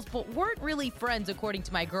high schools, but weren't really friends, according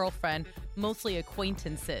to my girlfriend, mostly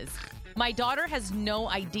acquaintances. My daughter has no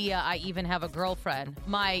idea I even have a girlfriend.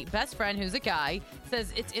 My best friend, who's a guy,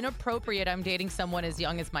 says it's inappropriate I'm dating someone as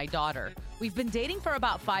young as my daughter. We've been dating for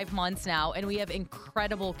about 5 months now, and we have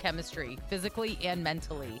incredible chemistry, physically and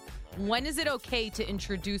mentally. When is it okay to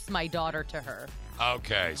introduce my daughter to her?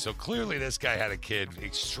 Okay, so clearly this guy had a kid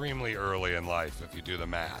extremely early in life, if you do the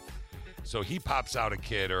math. So he pops out a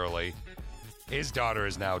kid early. His daughter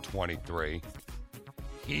is now 23.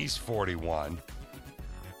 He's 41.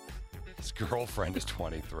 His girlfriend is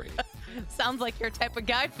 23. Sounds like your type of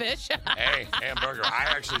guy, Fish. Hey, hamburger. I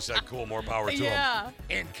actually said cool, more power to Yeah. him.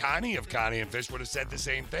 And Connie of Connie and Fish would have said the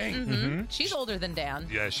same thing. Mhm. She's older than Dan.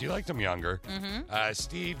 Yeah, she liked him younger. Mhm.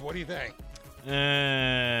 Steve, what do you think? You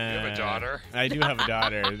have a daughter? I do have a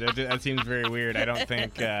daughter. That seems very weird. I don't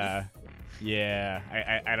think. Yeah,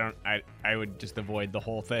 I don't. I would just avoid the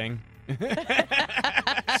whole thing.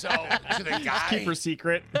 So to the guy, Keep her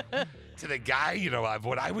secret. To the guy,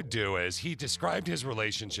 what I would do is he described his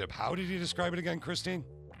relationship. How did he describe it again, Christine?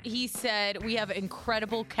 He said we have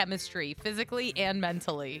incredible chemistry, physically and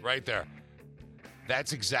mentally. Right there.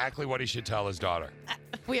 That's exactly what he should tell his daughter.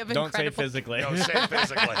 We have Don't incredible. say physically. No, say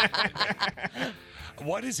physically.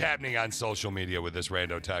 What is happening on social media with this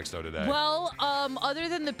rando texto today? Well, other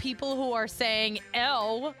than the people who are saying,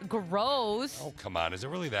 "Ew, gross," Oh, come on. Is it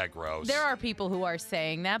really that gross? there are people who are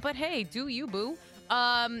saying that. But hey, do you, boo?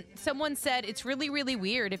 Someone said it's really, really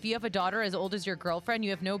weird. If you have a daughter as old as your girlfriend, you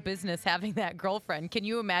have no business having that girlfriend. Can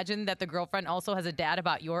you imagine that the girlfriend also has a dad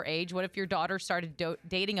about your age? What if your daughter started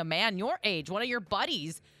dating a man your age, one of your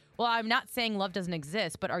buddies? Well, I'm not saying love doesn't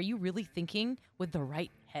exist, but are you really thinking with the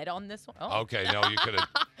right head on this one? Oh. Okay, no, you could have.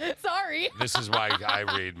 Sorry. This is why I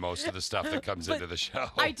read most of the stuff that comes into the show.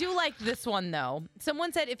 I do like this one, though.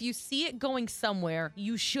 Someone said if you see it going somewhere,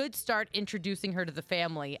 you should start introducing her to the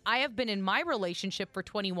family. I have been in my relationship for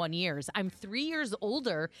 21 years. I'm 3 years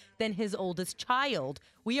older than his oldest child.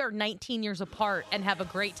 We are 19 years apart and have a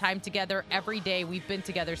great time together every day. We've been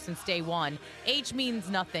together since day one. Age means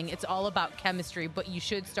nothing. It's all about chemistry, but you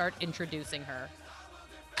should start introducing her.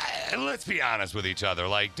 And let's be honest with each other.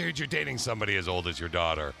 Like, dude, you're dating somebody as old as your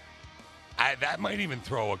daughter. That might even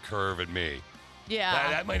throw a curve at me. Yeah.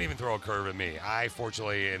 That might even throw a curve at me. I,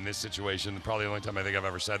 fortunately, in this situation, probably the only time I think I've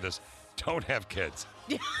ever said this, don't have kids.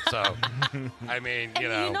 So, I mean, you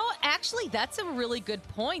know. You know, actually, that's a really good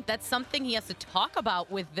point. That's something he has to talk about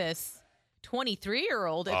with this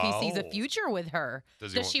 23-year-old if he sees a future with her.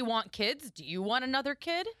 Does she want kids? Do you want another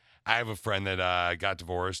kid? I have a friend that got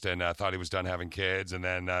divorced and thought he was done having kids and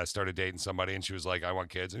then started dating somebody and she was like, I want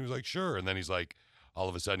kids. And he was like, sure. And then he's like, all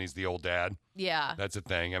of a sudden he's the old dad. Yeah. That's a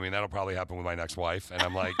thing. I mean, that'll probably happen with my next wife. And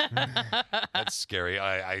I'm like, that's scary.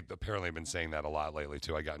 I apparently have been saying that a lot lately,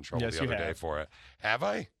 too. I got in trouble the other day for it. Have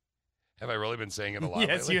I? Have I really been saying it a lot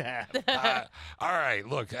Yes, lately? you have. All right.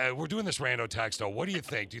 Look, we're doing this rando texto. What do you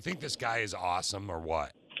think? Do you think this guy is awesome or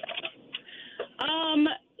what?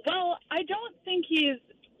 Well, I don't think he's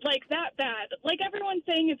like that bad. Like everyone's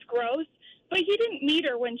saying it's gross, but he didn't meet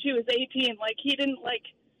her when she was 18. Like he didn't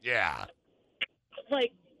Yeah.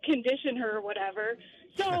 like condition her or whatever.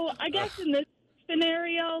 So I guess in this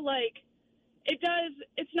scenario,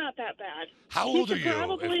 it's not that bad. How He old are should you,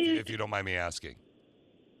 probably- if you don't mind me asking?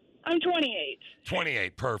 I'm 28.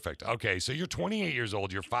 28, perfect. Okay, so you're 28 years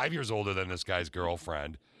old. You're 5 years older than this guy's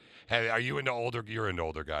girlfriend. Hey, are you into older? You're into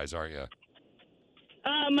older guys, aren't you?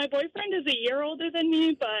 My boyfriend is a year older than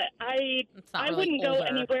me, but I really wouldn't go older.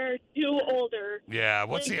 anywhere too older. Yeah,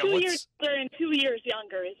 what's Like, the 2 years older and 2 years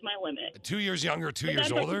younger is my limit. 2 years younger, 2 But years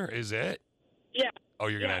that's like- older? Is it? Yeah. Oh,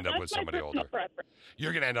 you're gonna Yeah, end up that's with my somebody personal older. preference.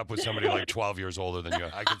 You're gonna end up with somebody like 12 years older than you.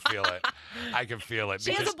 I can feel it. I can feel it.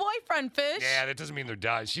 She has a boyfriend, Fish. Yeah, that doesn't mean they're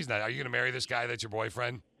done. She's not. Are you gonna marry this guy that's your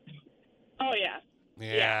boyfriend? Oh, yeah.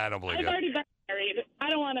 Yeah, I don't believe I've you. already been married. I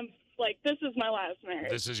don't want to, like, this is my last marriage.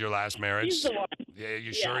 This is your last marriage? He's the one. Yeah,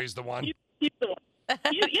 you sure he's the one? He's the one.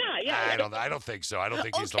 Yeah. I don't think so. I don't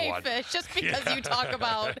think he's the Okay, one. Fish, just because you talk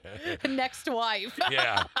about next wife.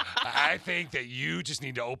 Yeah, I think that you just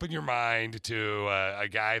need to open your mind to a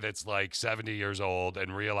guy that's like 70 years old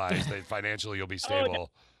and realize that financially you'll be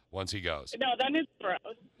stable once he goes. No, that is gross.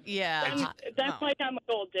 Yeah. That's like I'm a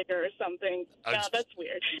gold digger or something. No, that's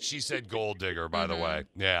weird. She said gold digger, by the way.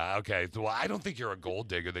 Yeah, okay. Well, I don't think you're a gold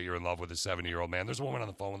digger that you're in love with a 70-year-old man. There's a woman on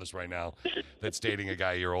the phone with us right now that's dating a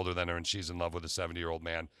guy a year older than her, and she's in love with a 70-year-old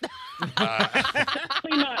man.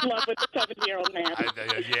 Definitely not in love with a 70-year-old man.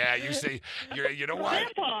 Yeah, you see, you know what?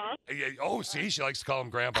 Grandpa. Yeah, oh, see, she likes to call him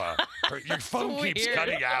Grandpa. Your phone keeps Weird.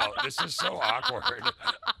 cutting out. This is so awkward.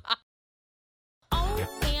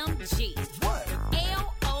 OMG. What?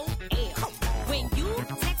 LOL. When you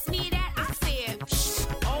text me that, I said,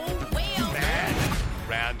 oh, well.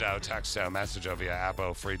 Rando, text message via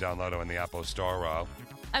Apple, free download in the Apple Store.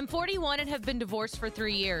 I'm 41 and have been divorced for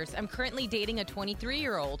 3 years. I'm currently dating a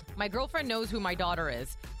 23-year-old. My girlfriend knows who my daughter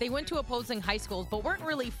is. They went to opposing high schools, but weren't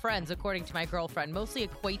really friends, according to my girlfriend, mostly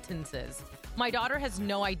acquaintances. My daughter has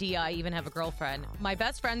no idea I even have a girlfriend. My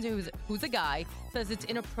best friend, who's a guy, says it's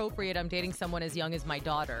inappropriate I'm dating someone as young as my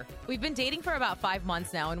daughter. We've been dating for about 5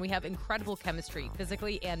 months now, and we have incredible chemistry,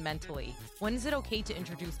 physically and mentally. When is it okay to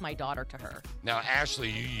introduce my daughter to her? Now, Ashley,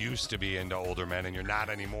 you used to be into older men, and you're not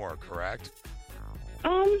anymore, correct?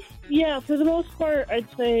 Yeah, for the most part, I'd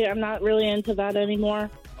say I'm not really into that anymore.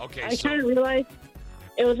 Okay, I kind of realized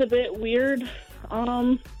it was a bit weird.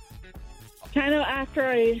 Kind of after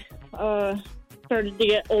I started to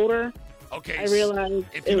get older, Okay, I realized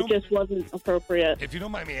if you it don't- just wasn't appropriate. If you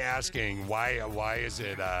don't mind me asking, why is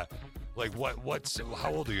it like what's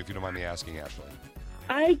how old are you? If you don't mind me asking, Ashley.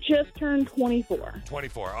 I just turned 24.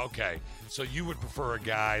 24. Okay, so you would prefer a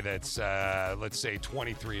guy that's let's say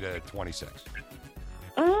 23 to 26.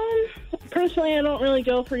 Personally, I don't really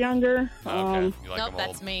go for younger. Okay, you like Nope, them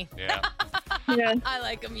that's old? me. Yeah. Yeah. I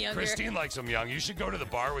like him younger. Christine likes them young. You should go to the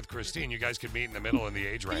bar with Christine. You guys could meet in the middle in the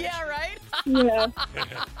age range. Yeah, right? Yeah.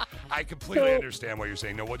 I completely So- understand what you're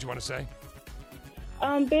saying. No, what do you want to say?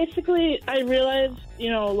 Basically, I realized, a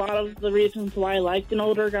lot of the reasons why I liked an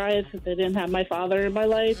older guy is because I didn't have my father in my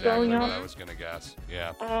life Exactly growing what up. I was gonna guess.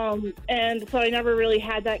 Yeah. And so I never really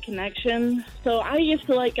had that connection. So I used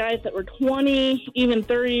to like guys that were 20, even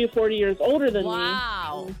 30, 40 years older than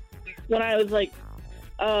Wow. me. When I was like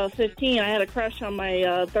 15, I had a crush on my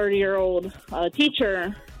 30-year-old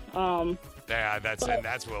teacher. Yeah, that's what.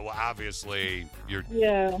 Well, obviously, you're.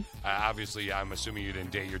 Yeah. Obviously, I'm assuming you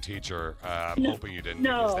didn't date your teacher. I'm No. hoping you didn't,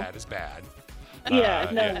 No. because that is bad. Yeah,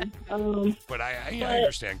 no. yeah. But I but-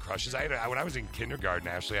 understand crushes. When I was in kindergarten,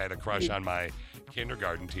 Ashley, I had a crush on my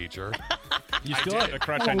kindergarten teacher. You still have a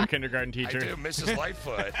crush on your kindergarten teacher. I do, Mrs.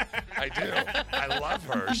 Lightfoot. I do. I love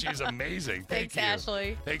her. She's amazing. Thank Thanks, you.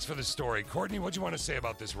 Ashley. Thanks for the story. Courtney, what do you want to say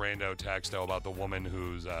about this rando text, though, about the woman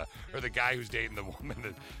who's, or the guy who's dating the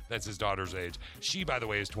woman that's his daughter's age? She, by the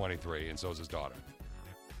way, is 23, and so is his daughter.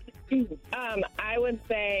 I would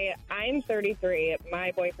say I'm 33.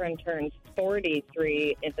 My boyfriend turns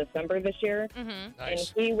 43 in December this year. Mm-hmm.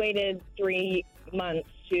 Nice. And he waited 3 months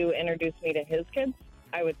to introduce me to his kids.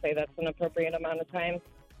 I would say that's an appropriate amount of time.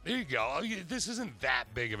 There you go. Oh, this isn't that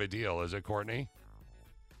big of a deal, is it, Courtney?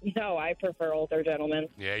 No, I prefer older gentlemen.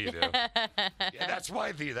 Yeah, you do. Yeah, that's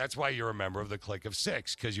why you're a member of the Clique of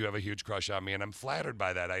Six, because you have a huge crush on me, and I'm flattered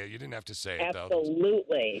by that. You didn't have to say it, though.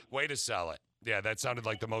 Absolutely. Way to sell it. Yeah, that sounded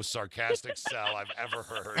like the most sarcastic sell I've ever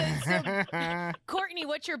heard. Courtney,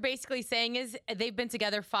 what you're basically saying is they've been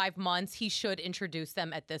together 5 months. He should introduce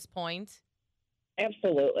them at this point.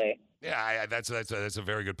 Absolutely. Yeah, that's a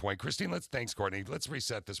very good point. Christine, thanks, Courtney. Let's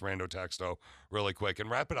reset this rando texto really quick and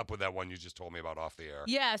wrap it up with that one you just told me about off the air.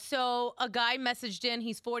 Yeah, so a guy messaged in.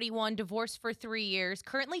 He's 41, divorced for 3 years,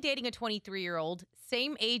 currently dating a 23-year-old,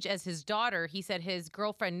 same age as his daughter. He said his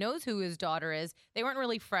girlfriend knows who his daughter is. They weren't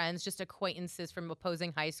really friends, just acquaintances from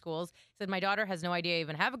opposing high schools. He said, my daughter has no idea I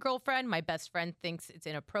even have a girlfriend. My best friend thinks it's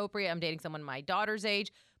inappropriate. I'm dating someone my daughter's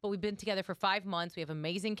age. But we've been together for 5 months. We have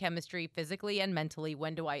amazing chemistry, physically and mentally.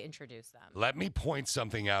 When do I introduce them? Let me point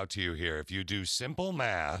something out to you here. If you do simple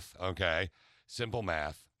math, okay, simple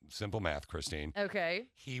math, simple math, Christine. Okay.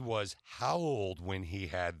 He was how old when he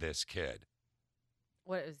had this kid?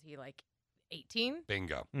 What is he, like 18?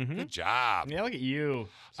 Bingo. Mhm. Good job. Yeah, look at you.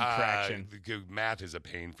 Subtraction. Math is a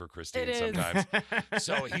pain for Christine It is. sometimes.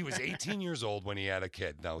 So he was 18 years old when he had a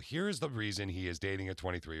kid. Now, here's the reason he is dating a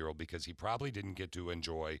 23-year-old, because he probably didn't get to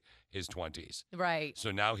enjoy his 20s. Right.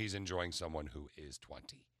 So now he's enjoying someone who is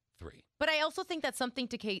 23. But I also think that's something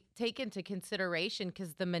to take into consideration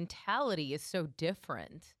because the mentality is so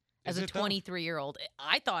different. As Is a it, though? 23-year-old,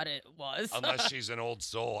 I thought it was. Unless she's an old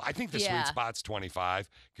soul. I think the Yeah. sweet spot's 25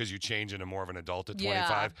 because you change into more of an adult at Yeah.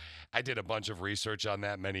 25. I did a bunch of research on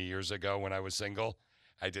that many years ago when I was single.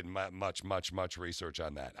 I did much research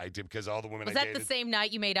on that. I did because all the women Was I that dated. the same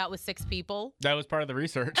night you made out with 6 people? That was part of the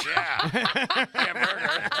research. Yeah.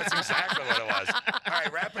 Hamburger. That's exactly what it was. All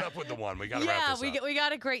right, wrap it up with the one. We got to wrap Yeah, this up. we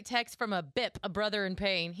got a great text from a Bip, a brother in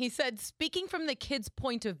pain. He said, speaking from the kid's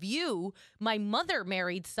point of view, my mother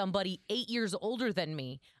married somebody 8 years older than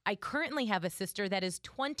me. I currently have a sister that is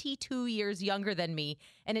 22 years younger than me,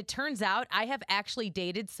 and it turns out I have actually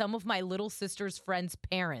dated some of my little sister's friends'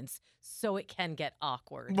 parents, so it can get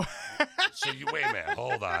awkward. So you wait a minute,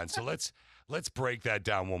 hold on. So let's break that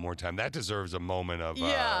down one more time. That deserves a moment of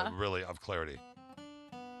Yeah. really of clarity.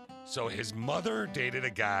 So his mother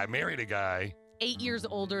married a guy. 8 years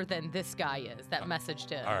older than this guy is, that messaged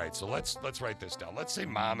him. All right, so let's write this down. Let's say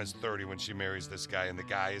mom is 30 when she marries this guy, and the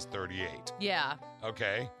guy is 38. Yeah.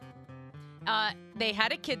 Okay, They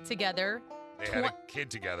had a kid together. they had a kid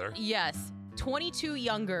together. Yes. 22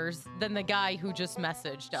 younger than the guy who just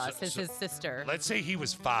messaged us, So- his sister. Let's say he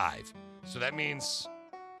was 5, so that means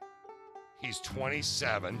he's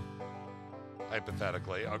 27,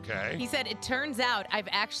 hypothetically. Okay. He said, it turns out I've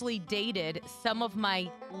actually dated some of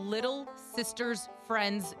my little sister's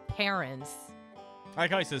friends' parents. I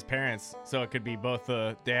like how he says parents, so it could be both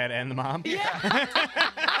the dad and the mom. Oh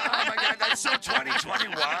my God, that's so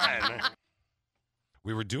 2021.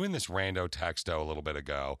 We were doing this rando texto a little bit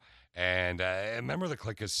ago, and a member of the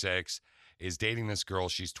Clique of 6 is dating this girl.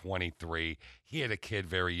 She's 23. He had a kid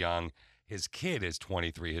very young. His kid is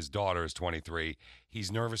 23. His daughter is 23.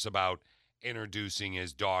 He's nervous about introducing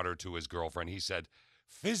his daughter to his girlfriend. He said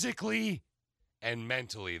physically and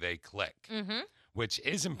mentally they click, Mm-hmm. which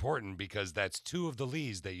is important because that's 2 of the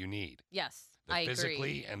leads that you need. Yes, The I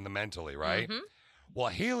physically agree. and the mentally, right? Mhm. Well,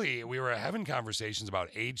 Haley, we were having conversations about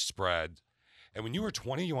age spread. And when you were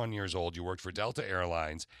 21 years old, you worked for Delta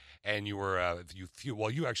Airlines, and you were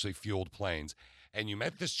you actually fueled planes, and you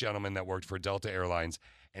met this gentleman that worked for Delta Airlines.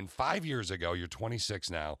 And 5 years ago, you're 26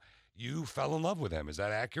 now, you fell in love with him. Is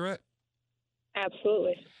that accurate?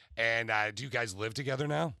 Absolutely. And do you guys live together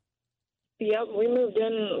now? Yep, we moved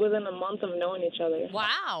in within a month of knowing each other.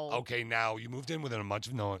 Wow. Okay, now you moved in within a month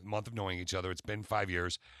of knowing each other. It's been 5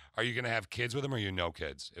 years. Are you going to have kids with him, or no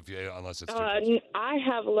kids? Unless it's 2 kids. I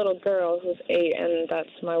have a little girl who's 8, and that's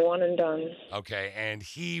my one and done. Okay, and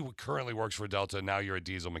he currently works for Delta. Now you're a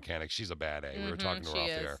diesel mechanic. She's a bad A. We were talking to her she off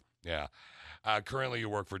is. the air. Yeah. Currently you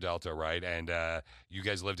work for Delta, right? And you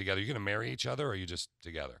guys live together. You going to marry each other, or are you just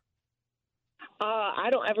together? I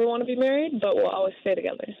don't ever want to be married, but we'll always stay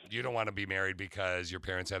together. You don't want to be married because your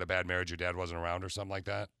parents had a bad marriage, your dad wasn't around, or something like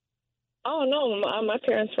that? Oh, no, my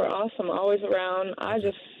parents were awesome, always around. I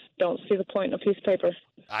just don't see the point in a piece of paper.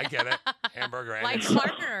 I get it. Hamburger. And Like it's-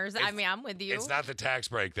 partners. I mean, I'm with you. It's not the tax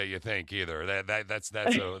break that you think either. That's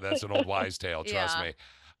an old wives' tale. Trust Yeah. me.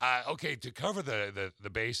 Okay, to cover the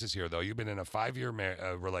bases here, though, you've been in a 5-year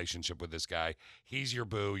relationship with this guy. He's your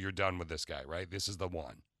boo. You're done with this guy, right? This is the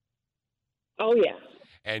one. Oh, yeah.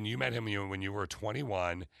 And you met him when you were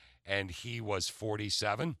 21, and he was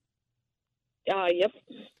 47? Yep.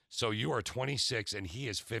 So you are 26, and he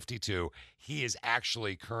is 52. He is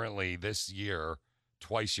actually currently this year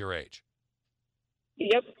twice your age.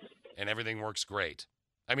 Yep. And everything works great.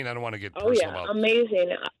 I mean, I don't want to get Oh, personal yeah. about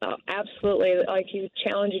Amazing. Absolutely. Like, you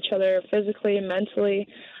challenge each other physically, mentally.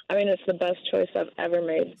 I mean, it's the best choice I've ever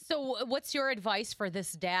made. So, what's your advice for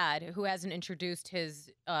this dad who hasn't introduced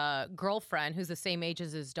his girlfriend, who's the same age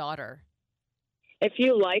as his daughter? If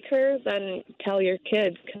you like her, then tell your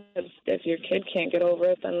kid. Because if your kid can't get over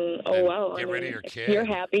it, then oh well. get rid of your if kid. You're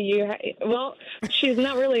happy. Well, she's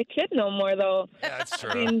not really a kid no more, though. Yeah, that's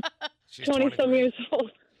true. I mean, She's 20-some years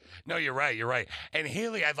old. No, you're right. You're right. And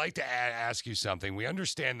Haley, I'd like to ask you something. We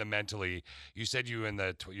understand the mentally. You said you and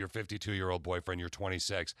your 52-year-old boyfriend, you're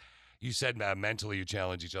 26. You said mentally you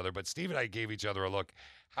challenge each other, but Steve and I gave each other a look.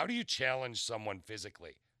 How do you challenge someone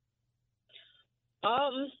physically?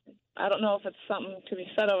 I don't know if it's something to be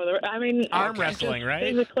said over the. I mean, Arm just wrestling, right?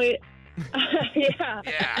 Physically. Yeah.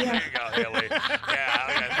 Yeah, there you go, Haley.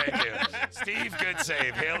 Yeah, thank you. Steve, good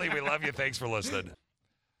save. Haley, we love you. Thanks for listening.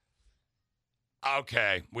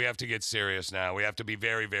 Okay, we have to get serious now. We have to be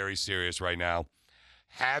very, very serious right now.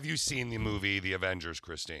 Have you seen the movie The Avengers,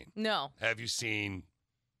 Christine? No. Have you seen?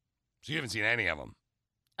 So you haven't seen any of them?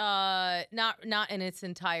 Not in its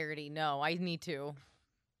entirety. No, I need to.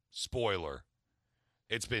 Spoiler.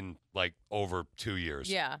 It's been like over 2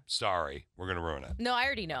 years. Yeah. Sorry, we're gonna ruin it. No, I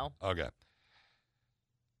already know. Okay.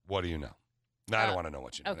 What do you know? No, I don't want to know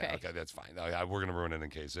what you know. okay. Okay, that's fine. We're gonna ruin it in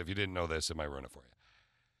case. If you didn't know this, it might ruin it for you.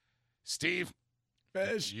 Steve,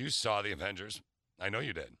 you saw the Avengers. I know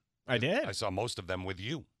you did. I did. I saw most of them with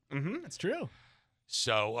you. Mm-hmm. That's true.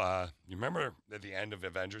 So, you remember at the end of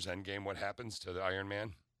Avengers Endgame what happens to the Iron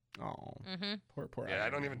Man? Oh, poor. Yeah,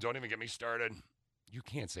 Iron Man. don't even get me started. You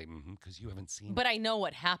can't say because you haven't seen. But I know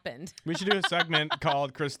what happened. We should do a segment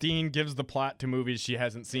called Christine Gives the Plot to Movies She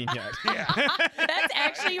Hasn't Seen Yet. That's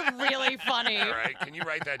actually really funny. All right, can you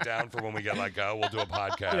write that down for when we get let go? We'll do a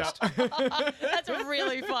podcast. That's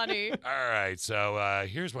really funny. All right, so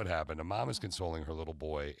here's what happened. A mom is consoling her little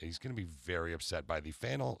boy. He's going to be very upset by the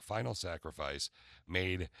final sacrifice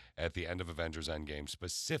made at the end of Avengers Endgame,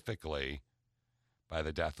 specifically by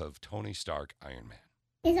the death of Tony Stark, Iron Man.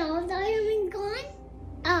 Is all of the Iron Man gone?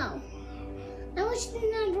 Oh. I wish the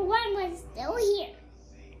number one was still here.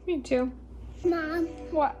 Me too. Mom.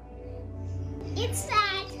 What? It's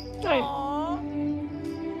sad. Aww.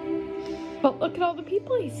 But look at all the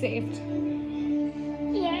people he saved.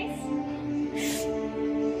 Yes.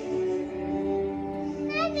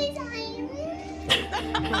 That is Iron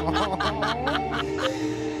Man.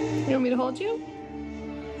 You want me to hold you?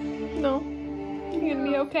 No. You gonna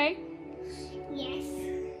be okay? Yes.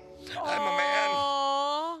 I'm a man.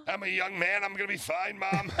 I'm a young man. I'm going to be fine,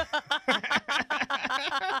 Mom.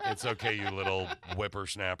 It's okay, you little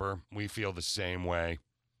whippersnapper. We feel the same way.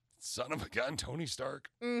 Son of a gun, Tony Stark.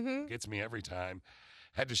 Mm-hmm. Gets me every time.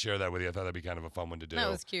 Had to share that with you. I thought that'd be kind of a fun one to do. That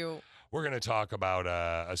was cute. We're going to talk about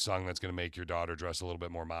a song that's going to make your daughter dress a little bit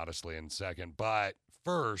more modestly in a second. But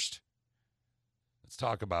first, let's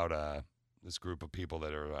talk about this group of people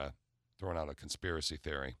that are throwing out a conspiracy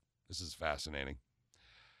theory. This is fascinating.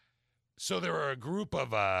 So there's a group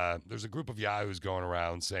of yahoos going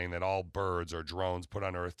around saying that all birds are drones put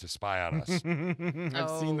on Earth to spy on us.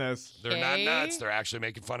 I've seen this. They're not nuts. They're actually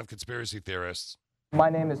making fun of conspiracy theorists.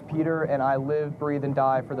 My name is Peter, and I live, breathe, and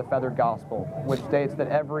die for the feathered gospel, which states that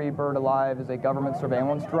every bird alive is a government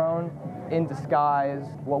surveillance drone in disguise.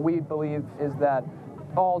 What we believe is that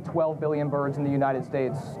all 12 billion birds in the United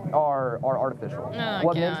States are artificial.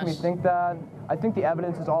 What makes me think that? I think the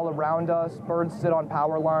evidence is all around us. Birds sit on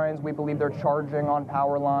power lines. We believe they're charging on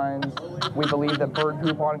power lines. We believe that bird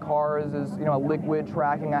poop on cars is, a liquid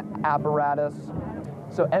tracking apparatus.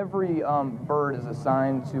 So every bird is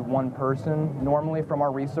assigned to one person, normally from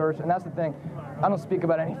our research. And that's the thing. I don't speak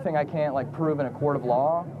about anything I can't prove in a court of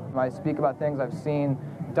law. I speak about things I've seen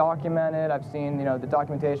documented. I've seen, the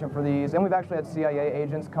documentation for these. And we've actually had CIA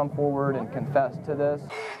agents come forward and confess to this.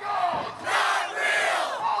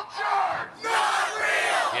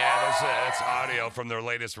 That's audio from their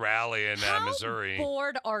latest rally in Missouri. How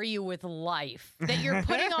bored are you with life that you're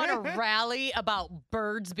putting on a rally about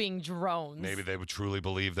birds being drones? Maybe they would truly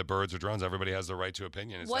believe that birds are drones. Everybody has the right to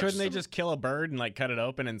opinion. Couldn't they just kill a bird and cut it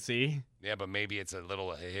open and see? Yeah, but maybe it's a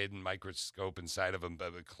little hidden microscope inside of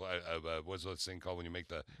what's this thing called when you make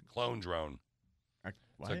the clone drone?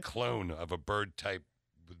 It's a clone of a bird type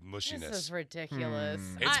mushiness. This is ridiculous.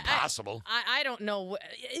 It's possible. I don't know.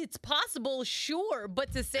 It's possible, sure,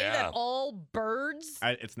 but to say that all birds...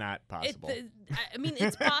 it's not possible.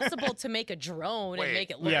 It's possible to make a drone and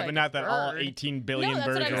make it look like but not that bird. all 18 billion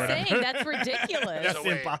birds. That's what I'm saying. That's ridiculous. That's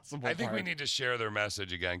the impossible I think part. we need to share their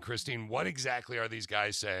message again. Christine, what exactly are these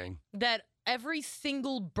guys saying? That every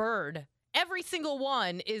single bird, every single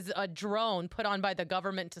one is a drone put on by the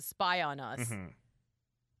government to spy on us. Mm-hmm.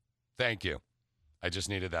 Thank you. I just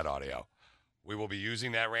needed that audio. We will be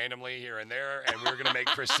using that randomly here and there, and we're going to make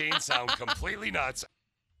Christine sound completely nuts.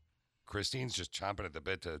 Christine's just chomping at the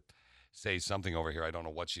bit to say something over here. I don't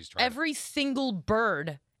know what she's trying Every single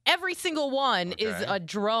bird, every single one is a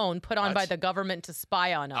drone put on by the government to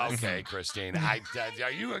spy on us. Okay, Christine.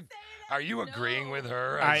 Are you agreeing with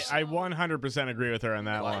her? I 100% agree with her on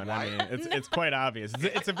that one. I mean, it's quite obvious.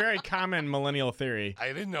 It's a very common millennial theory. I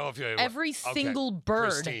didn't know if you... Every single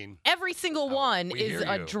bird, Christine, every single one is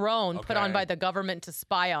a drone put on by the government to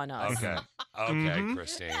spy on us. Okay,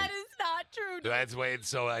 Christine. That is not true. That's weird.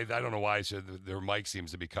 So I don't know why their mic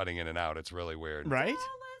seems to be cutting in and out. It's really weird. Right?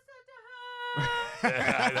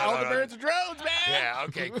 All the birds are drones, man. Yeah,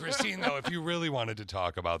 okay. Christine, though, if you really wanted to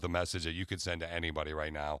talk about the message that you could send to anybody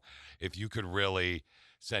right now, if you could really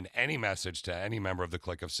send any message to any member of the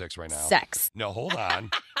Click of Six right now. Sex. No, hold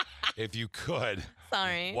on. if you could,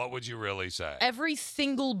 Sorry. what would you really say? Every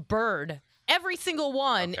single bird, every single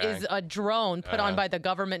one Okay. is a drone put on by the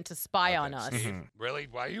government to spy on us. Really?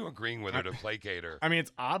 Why are you agreeing with her to placate her? I mean,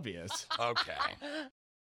 it's obvious. Okay.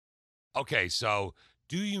 Okay, so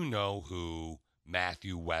do you know who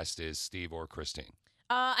Matthew West is, Steve or Christine?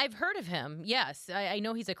 I've heard of him. Yes, I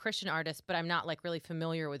know he's a Christian artist, but I'm not like really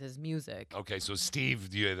familiar with his music. Okay, so Steve,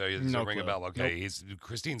 does it No ring a clue. bell? Okay, Nope.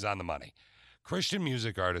 Christine's on the money. Christian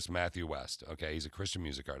music artist Matthew West. Okay, he's a Christian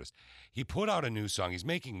music artist. He put out a new song. He's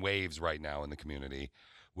making waves right now in the community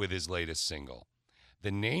with his latest single.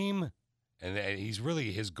 The name, and he's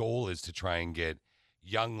really, his goal is to try and get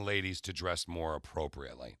young ladies to dress more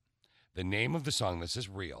appropriately. The name of the song, this is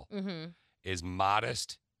real, is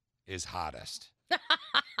Modest is Hottest.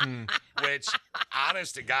 Which,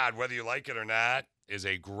 honest to God, whether you like it or not, is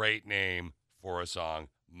a great name for a song.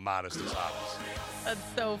 Modest is Hottest. That's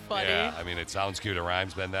so funny. Yeah, I mean, it sounds cute. It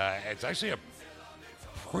rhymes, but it's actually a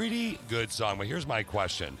pretty good song. But here's my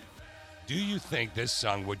question. Do you think this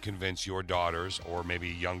song would convince your daughters, or maybe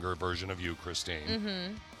a younger version of you,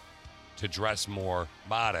 Christine, to dress more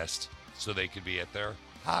modest so they could be at their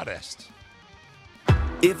hottest?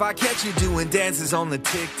 If I catch you doing dances on the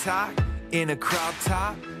TikTok in a crop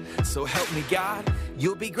top, so help me God,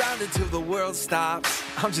 you'll be grounded till the world stops.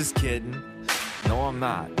 I'm just kidding. No, I'm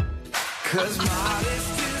not. 'Cause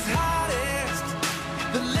modest is hottest.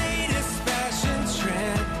 The latest fashion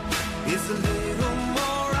trend is a little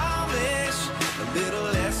more Amish, a little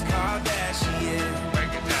less Kardashian.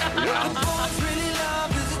 Break it down. What the boys really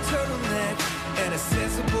love is a turtleneck and a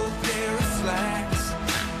sensible pair of slacks.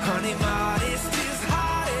 Honey, modest is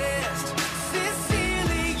hottest.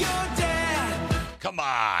 Sincerely, your dad. Come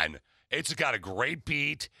on. It's got a great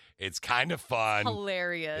beat. It's kind of fun.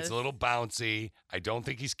 Hilarious. It's a little bouncy. I don't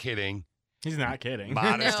think he's kidding. He's not kidding.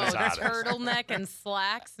 Modest No, is hottest. turtleneck and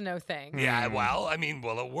slacks, no thanks. Yeah, well, I mean,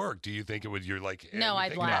 will it work? Do you think it would? You're like, No, I'd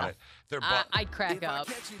think about laugh. it. They're I'd crack up.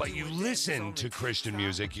 But you listen to Christian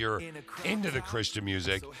music. You're into the Christian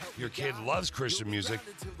music. Your kid loves Christian music,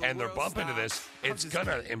 and they're bumping to this. It's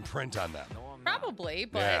gonna imprint on them. Probably,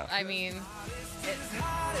 but Yeah. I mean,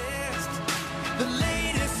 The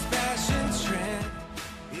latest fashion trend.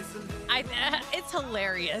 it's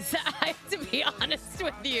hilarious. I have to be honest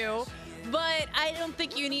with you. But I don't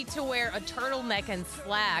think you need to wear a turtleneck and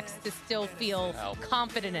slacks to still feel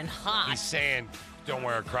confident and hot. He's saying, don't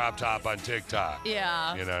wear a crop top on TikTok.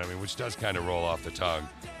 Yeah. You know what I mean? Which does kind of roll off the tongue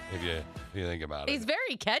if you think about it. He's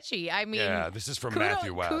very catchy. I mean, Yeah, this is from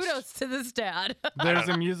Matthew West. Kudos to this dad. There's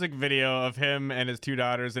a music video of him and his two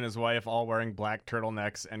daughters and his wife all wearing black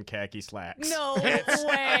turtlenecks and khaki slacks. No It's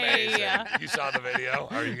way. amazing. You saw the video?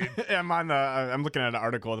 Are you? I'm looking at an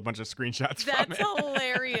article with a bunch of screenshots from That's it.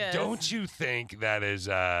 hilarious. Don't you think that is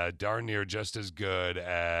darn near just as good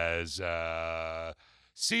as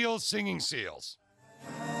Seals singing Seals?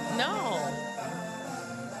 No.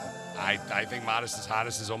 I think Modest is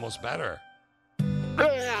Hottest is almost better.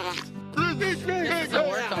 This is a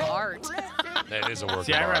work of art. That is a work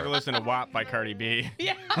See, of I'd art. rather listen to WAP by Cardi B.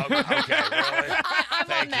 Yeah. Okay, really? I'm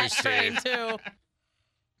Thank on that you, train Steve. too.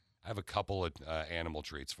 I have a couple of animal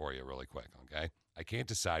treats for you really quick, okay? I can't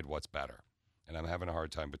decide what's better, and I'm having a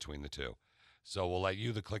hard time between the two. So we'll let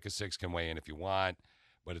you, the Click of Six, can weigh in if you want,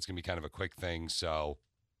 but it's going to be kind of a quick thing. So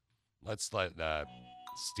let's let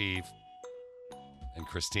Steve and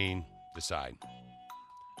Christine decide.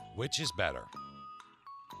 Which is better?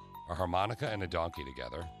 A harmonica and a donkey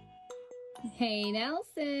together? Hey,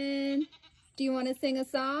 Nelson. Do you want to sing a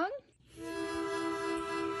song?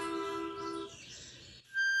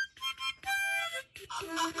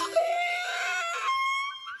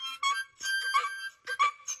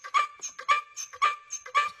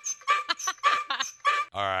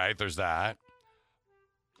 All right, there's that.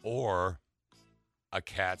 Or a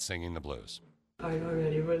cat singing the blues. Are you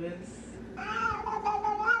ready for this?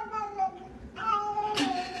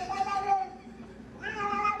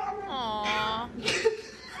 Aww.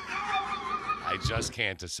 I just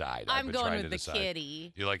can't decide. I've I'm been going trying with to the decide.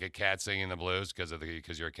 kitty. You like a cat singing the blues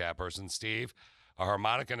because you're a cat person, Steve? A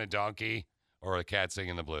harmonica and a donkey, or a cat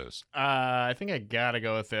singing the blues? I think I gotta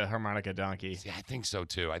go with the harmonica donkey. See, I think so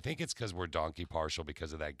too. I think it's because we're donkey partial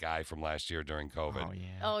because of that guy from last year during COVID. Oh, yeah.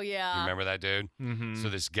 Oh, yeah. You remember that dude? Mm-hmm. So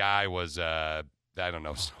this guy was, I don't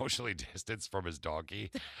know, socially distanced from his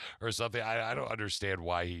donkey or something. I don't understand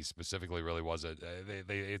why he specifically really wasn't.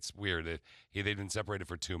 It's weird. They'd been separated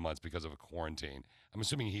for 2 months because of a quarantine. I'm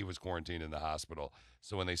assuming he was quarantined in the hospital.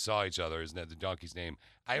 So when they saw each other, isn't that the donkey's name?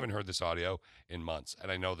 I haven't heard this audio in months, and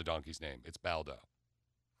I know the donkey's name. It's Baldo.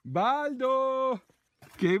 Baldo,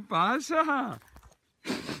 ¿qué pasa?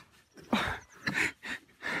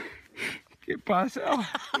 ¿Qué pasa?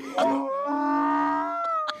 No.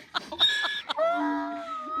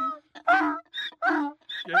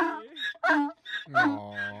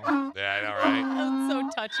 Yeah, I know, right? That's so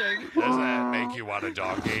touching. Doesn't that make you want a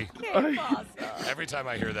donkey? Every time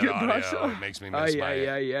I hear that audio, it makes me miss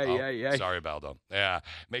my Sorry, Baldo. Yeah,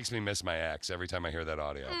 makes me miss my ex every time I hear that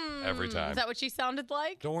audio. Every time. Is that what she sounded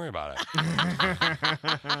like? Don't worry about it.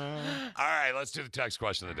 All right, let's do the text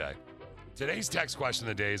question of the day. Today's text question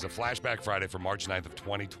of the day is a Flashback Friday for March 9th of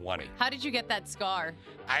 2020. How did you get that scar?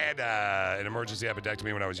 I had an emergency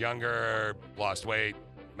appendectomy when I was younger, lost weight,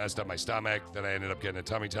 messed up my stomach, then I ended up getting a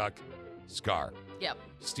tummy tuck. Scar. Yep.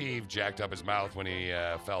 Steve jacked up his mouth when he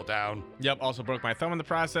fell down. Yep, also broke my thumb in the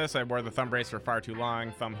process. I wore the thumb brace for far too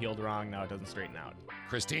long. Thumb healed wrong. Now it doesn't straighten out.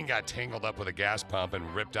 Christine got tangled up with a gas pump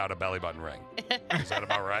and ripped out a belly button ring. Is that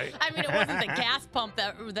about right? I mean, it wasn't the gas pump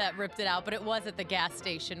that ripped it out, but it was at the gas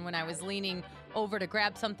station when I was leaning over to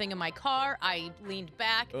grab something in my car. I leaned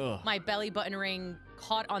back. Ugh. My belly button ring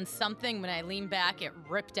caught on something. When I leaned back, it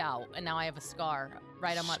ripped out, and now I have a scar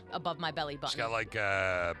right above my belly button. She's got like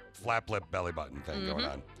a flap lip belly button thing going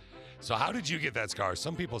on. So how did you get that scar?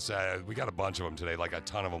 Some people say, we got a bunch of them today, like a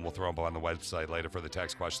ton of them. We'll throw them on the website later for the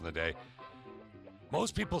text question of the day.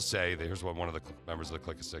 Most people say, here's what one of the members of the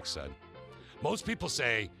Click of Six said. Most people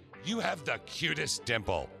say, you have the cutest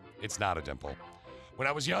dimple. It's not a dimple. When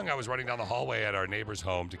I was young, I was running down the hallway at our neighbor's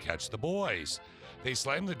home to catch the boys. They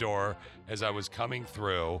slammed the door as I was coming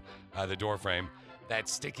through the door frame. That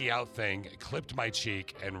sticky out thing clipped my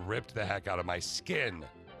cheek and ripped the heck out of my skin.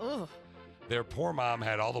 Ugh. Their poor mom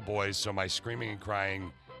had all the boys, so my screaming and crying,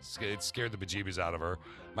 it scared the bejeebies out of her.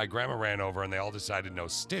 My grandma ran over and they all decided no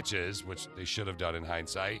stitches, which they should have done in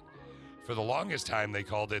hindsight. For the longest time, they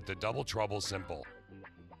called it the double trouble simple,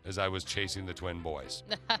 as I was chasing the twin boys.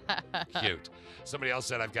 Cute. Somebody else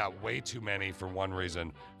said, I've got way too many for one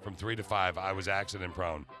reason. From 3 to 5, I was accident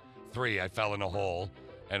prone. 3, I fell in a hole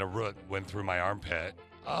and a root went through my armpit.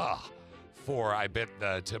 4, I bit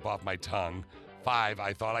the tip off my tongue. 5,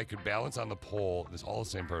 I thought I could balance on the pole. This is all the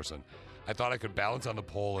same person. I thought I could balance on the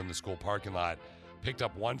pole in the school parking lot. Picked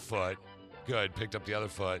up one foot. Good. Picked up the other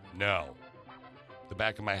foot. No. The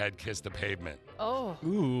back of my head kissed the pavement. Oh.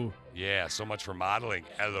 Ooh. Yeah, so much for modeling.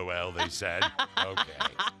 LOL, they said.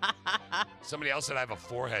 Okay. Somebody else said I have a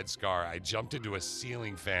forehead scar. I jumped into a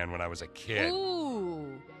ceiling fan when I was a kid.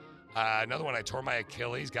 Ooh. Another one, I tore my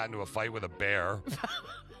Achilles, got into a fight with a bear.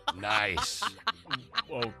 Nice.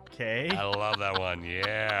 Okay. I love that one.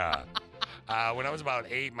 Yeah. When I was about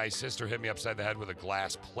 8, my sister hit me upside the head with a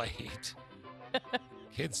glass plate.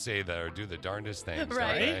 Kids say that or do the darndest things,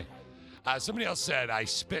 Right. don't they? Somebody else said I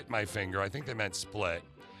spit my finger. I think they meant split.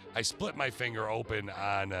 I split my finger open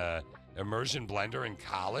on a immersion blender in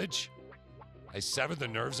college. I severed the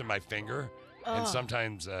nerves in my finger, and Ugh.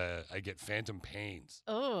 sometimes I get phantom pains.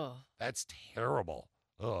 Oh. That's terrible.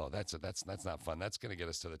 Oh, that's not fun. That's going to get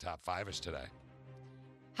us to the top 5-ish today.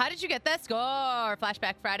 How did you get that scar?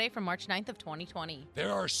 Flashback Friday from March 9th of 2020.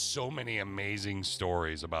 There are so many amazing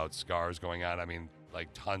stories about scars going on. I mean, like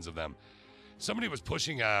tons of them. Somebody was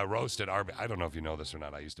pushing a roast at Arby's. I don't know if you know this or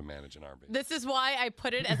not. I used to manage an Arby's. This is why I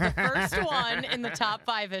put it as the first one in the top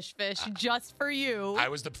 5-ish fish, just for you. I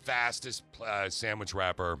was the fastest sandwich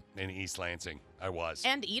wrapper in East Lansing. I was.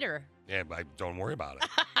 And eater. Yeah, don't worry about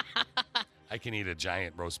it. I can eat a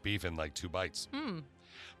giant roast beef in like 2 bites.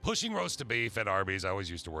 Pushing roast to beef at Arby's, I always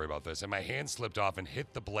used to worry about this, and my hand slipped off and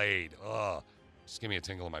hit the blade. Ugh, just give me a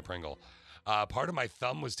tingle in my Pringle. Part of my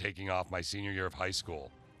thumb was taking off my senior year of high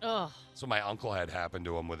school. Ugh. So my uncle had happened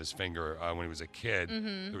to him with his finger when he was a kid.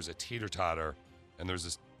 Mhm. There was a teeter-totter, and there was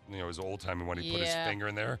this, it was old time when he put his Yeah. finger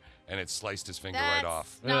in there, and it sliced his finger That's right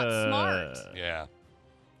off. not smart. Yeah,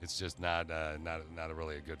 it's just not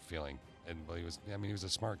really a good feeling. And well, he was a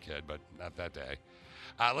smart kid, but not that day.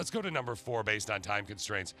 Let's go to number 4 based on time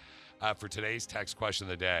constraints for today's text question of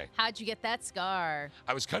the day. How'd you get that scar?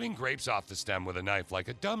 I was cutting grapes off the stem with a knife like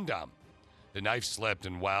a dum-dum. The knife slipped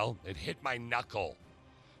and, well, it hit my knuckle.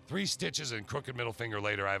 3 stitches and crooked middle finger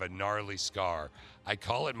later, I have a gnarly scar. I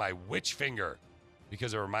call it my witch finger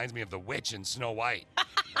because it reminds me of the witch in Snow White.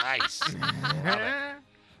 Nice. Love it.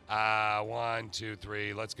 1, 2,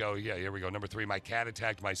 3. Let's go. Yeah, here we go. Number 3, my cat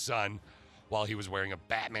attacked my son while he was wearing a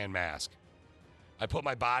Batman mask. I put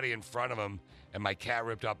my body in front of him, and my cat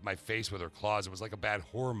ripped up my face with her claws. It was like a bad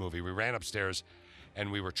horror movie. We ran upstairs,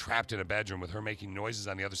 and we were trapped in a bedroom with her making noises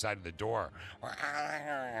on the other side of the door.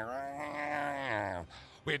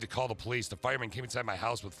 We had to call the police. The fireman came inside my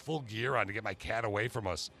house with full gear on to get my cat away from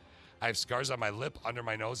us. I have scars on my lip, under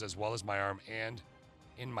my nose, as well as my arm, and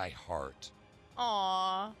in my heart.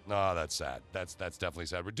 Aw. Oh, that's sad. That's definitely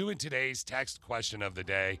sad. We're doing today's text question of the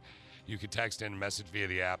day. You could text in, message via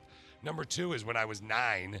the app. Number 2 is when I was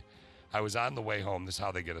 9, I was on the way home. This is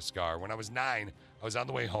how they get a scar. When I was 9, I was on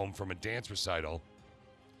the way home from a dance recital.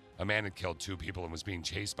 A man had killed 2 people and was being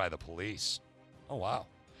chased by the police. Oh, wow.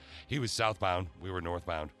 He was southbound. We were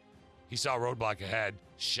northbound. He saw a roadblock ahead,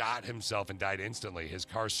 shot himself, and died instantly. His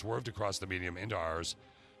car swerved across the median into ours,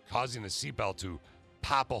 causing the seatbelt to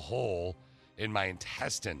pop a hole in my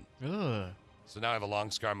intestine. Ugh. So now I have a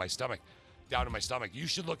long scar on my stomach, down in my stomach. You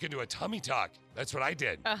should look into a tummy tuck. That's what I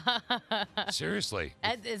did. Seriously.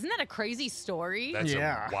 Isn't that a crazy story? That's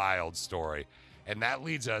a wild story. And that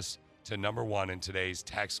leads us to number 1 in today's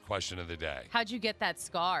text question of the day. How'd you get that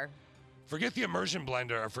scar? Forgot the immersion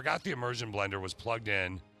blender was plugged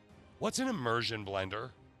in. What's an immersion blender?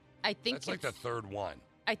 I think that's like the third one.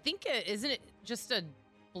 I think isn't it just a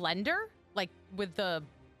blender, like with the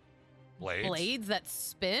blades that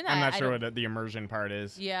spin? I'm not sure what the immersion part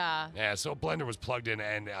is. Yeah. Yeah, so a blender was plugged in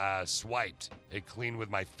and swiped it clean with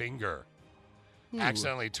my finger. Ooh.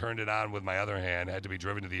 Accidentally turned it on with my other hand. Had to be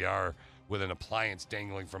driven to the ER with an appliance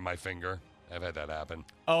dangling from my finger. I've had that happen.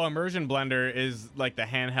 Oh, immersion blender is like the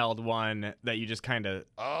handheld one that you just kind of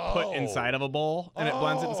put inside of a bowl, and it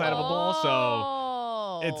blends it inside of a bowl.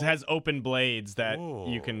 So it has open blades that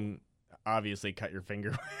you can obviously cut your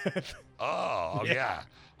finger with. Oh, yeah.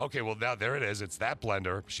 Okay, well, now there it is. It's that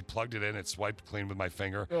blender. She plugged it in. It swiped clean with my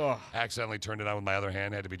finger. Ugh. Accidentally turned it on with my other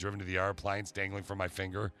hand. Had to be driven to the ER. Appliance dangling from my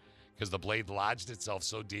finger because the blade lodged itself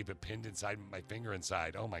so deep it pinned inside my finger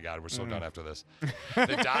inside. Oh, my God. We're so done after this.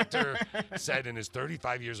 The doctor said in his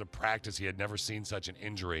 35 years of practice he had never seen such an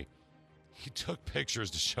injury. He took pictures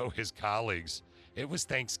to show his colleagues. It was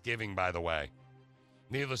Thanksgiving, by the way.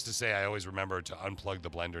 Needless to say, I always remember to unplug the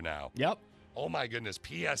blender now. Yep. Oh, my goodness.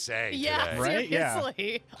 PSA Yeah, today. Right?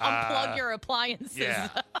 seriously. Unplug your appliances. Yeah.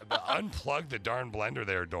 Unplug the darn blender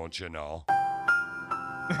there, don't you know?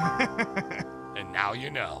 And now you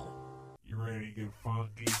know. You ready to get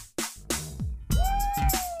funky?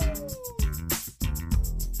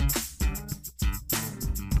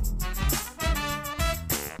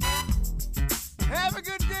 Have a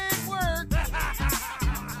good day at work.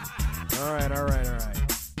 All right.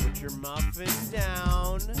 Put your muffin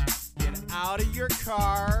down. Get out of your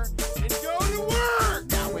car and go to work.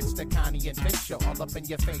 Now it's the Connie and Fish show, all up in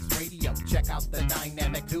your face radio. Check out the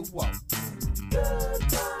dynamic duo.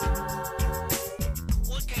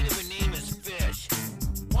 What kind of a name is Fish?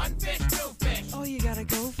 One fish, 2 fish. Oh, you gotta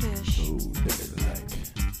go fish. Ooh,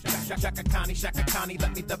 Shaka Connie,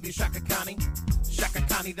 let me W Shaka Connie. Shaka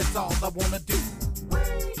Connie, that's all I wanna do.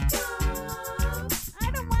 Wake up.